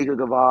 Mika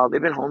Gaval.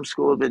 They've been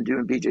homeschooled, been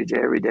doing BJJ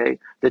every day.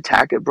 The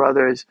Tackett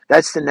brothers.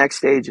 That's the next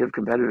stage of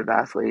competitive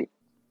athlete.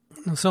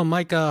 So,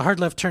 Mike, hard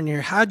left turn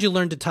here. How'd you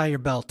learn to tie your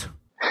belt?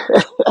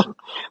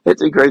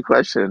 That's a great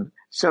question.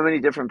 So many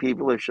different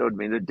people have showed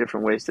me the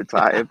different ways to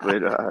tie it,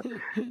 but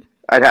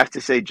I'd have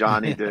to say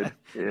Johnny did.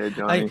 Yeah,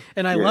 Johnny.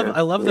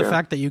 I love the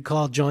fact that you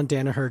call John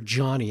Danaher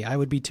Johnny. I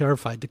would be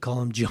terrified to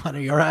call him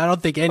Johnny, or I don't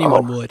think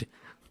anyone would.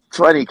 It's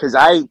funny because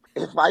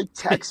if I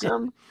text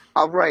him,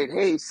 I'll write,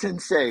 "Hey,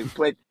 Sensei,"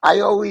 but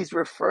I always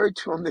refer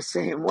to him the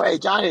same way.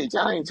 Johnny,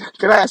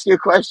 can I ask you a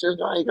question?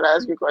 Johnny, can I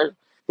ask you a question?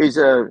 He's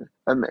an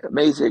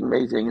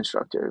amazing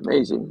instructor,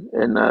 amazing,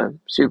 and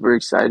super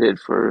excited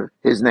for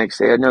his next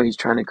day. I know he's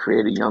trying to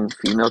create a young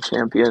female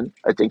champion.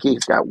 I think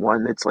he's got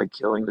one that's like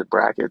killing the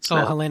brackets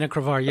now. Helena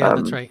Cravar. Yeah,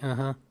 that's right.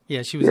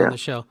 Yeah, she was on the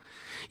show.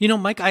 You know,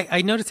 Mike,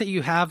 I noticed that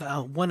you have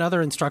one other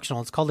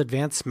instructional. It's called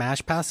Advanced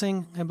Smash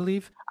Passing, I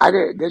believe.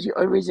 There's the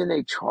only reason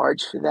they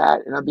charge for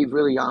that, and I'll be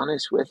really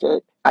honest with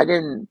it. I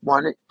didn't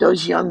want it.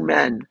 Those young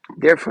men,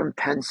 they're from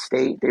Penn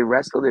State. They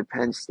wrestled at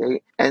Penn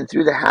State. And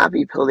through the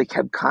Happy Pill, they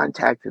kept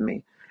contacting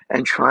me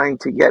and trying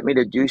to get me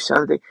to do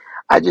something.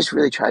 I just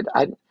really tried.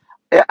 I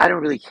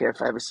don't really care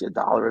if I ever see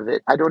 $1 of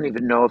it. I don't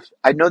even know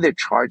I know they're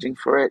charging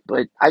for it,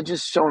 but I'm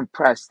just so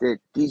impressed that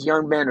these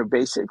young men are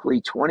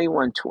basically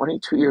 21,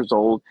 22 years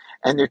old,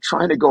 and they're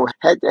trying to go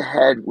head to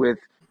head with,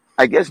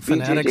 I guess,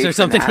 fanatics BJJ or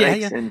something.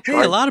 Fanatics. Yeah.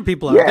 Hey, a lot of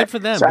people are. Good for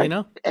them, you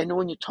know? And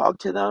when you talk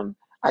to them,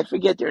 I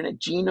forget they're in it.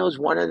 Gino's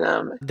one of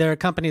them. Their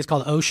company is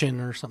called Ocean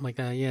or something like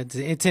that. Yeah,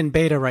 it's in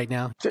beta right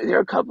now. So there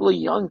are a couple of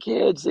young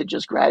kids that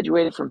just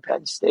graduated from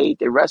Penn State.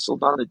 They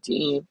wrestled on the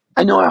team.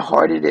 I know how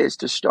hard it is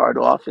to start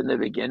off in the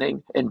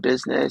beginning in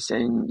business,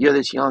 and you're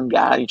this young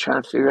guy, you're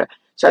trying to figure out.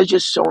 So I was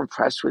just so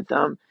impressed with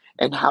them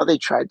and how they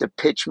tried to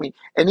pitch me.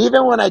 And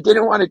even when I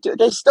didn't want to do it,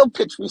 they still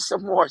pitched me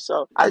some more.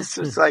 So I was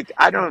just like,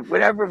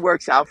 whatever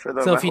works out for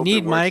them. So if you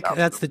need Mike,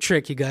 that's the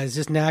trick, you guys.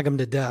 Just nag him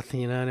to death.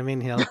 You know what I mean?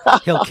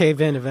 He'll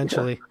cave in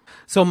eventually. Yeah.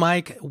 So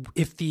Mike,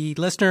 if the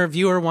listener or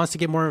viewer wants to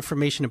get more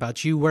information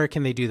about you, where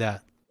can they do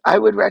that? I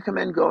would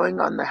recommend going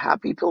on the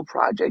Happy Pill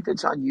Project.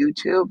 It's on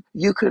YouTube.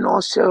 You can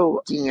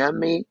also DM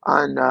me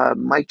on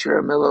Mike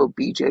Jaramillo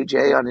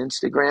BJJ on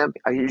Instagram.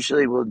 I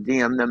usually will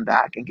DM them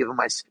back and give them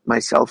my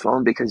cell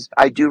phone because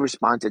I do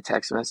respond to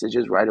text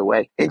messages right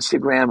away.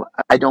 Instagram,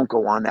 I don't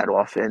go on that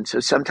often.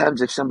 So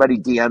sometimes if somebody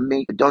DM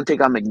me, don't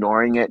think I'm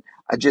ignoring it.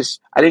 I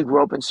didn't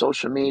grow up in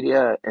social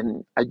media,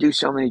 and I do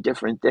so many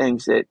different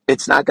things that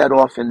it's not that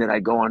often that I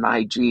go on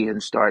IG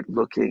and start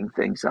looking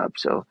things up.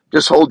 So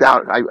just hold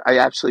out. I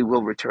absolutely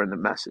will return the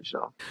message,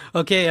 though.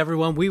 Okay,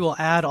 everyone. We will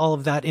add all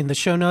of that in the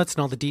show notes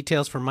and all the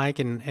details for Mike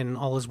and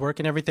all his work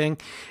and everything.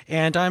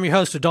 And I'm your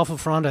host, Adolfo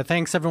Ferranda.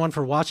 Thanks, everyone,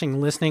 for watching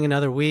and listening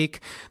another week.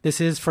 This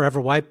is Forever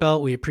White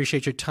Belt. We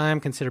appreciate your time.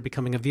 Consider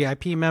becoming a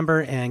VIP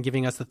member and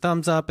giving us the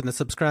thumbs up and the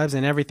subscribes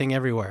and everything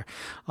everywhere.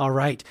 All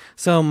right.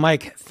 So,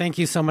 Mike, thank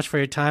you so much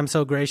for your time.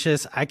 So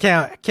gracious. I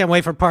can't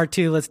wait for part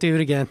 2. Let's do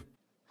it again.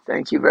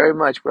 Thank you very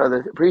much,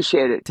 brother.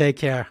 Appreciate it. Take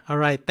care. All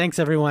right. Thanks,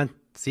 everyone.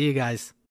 See you guys.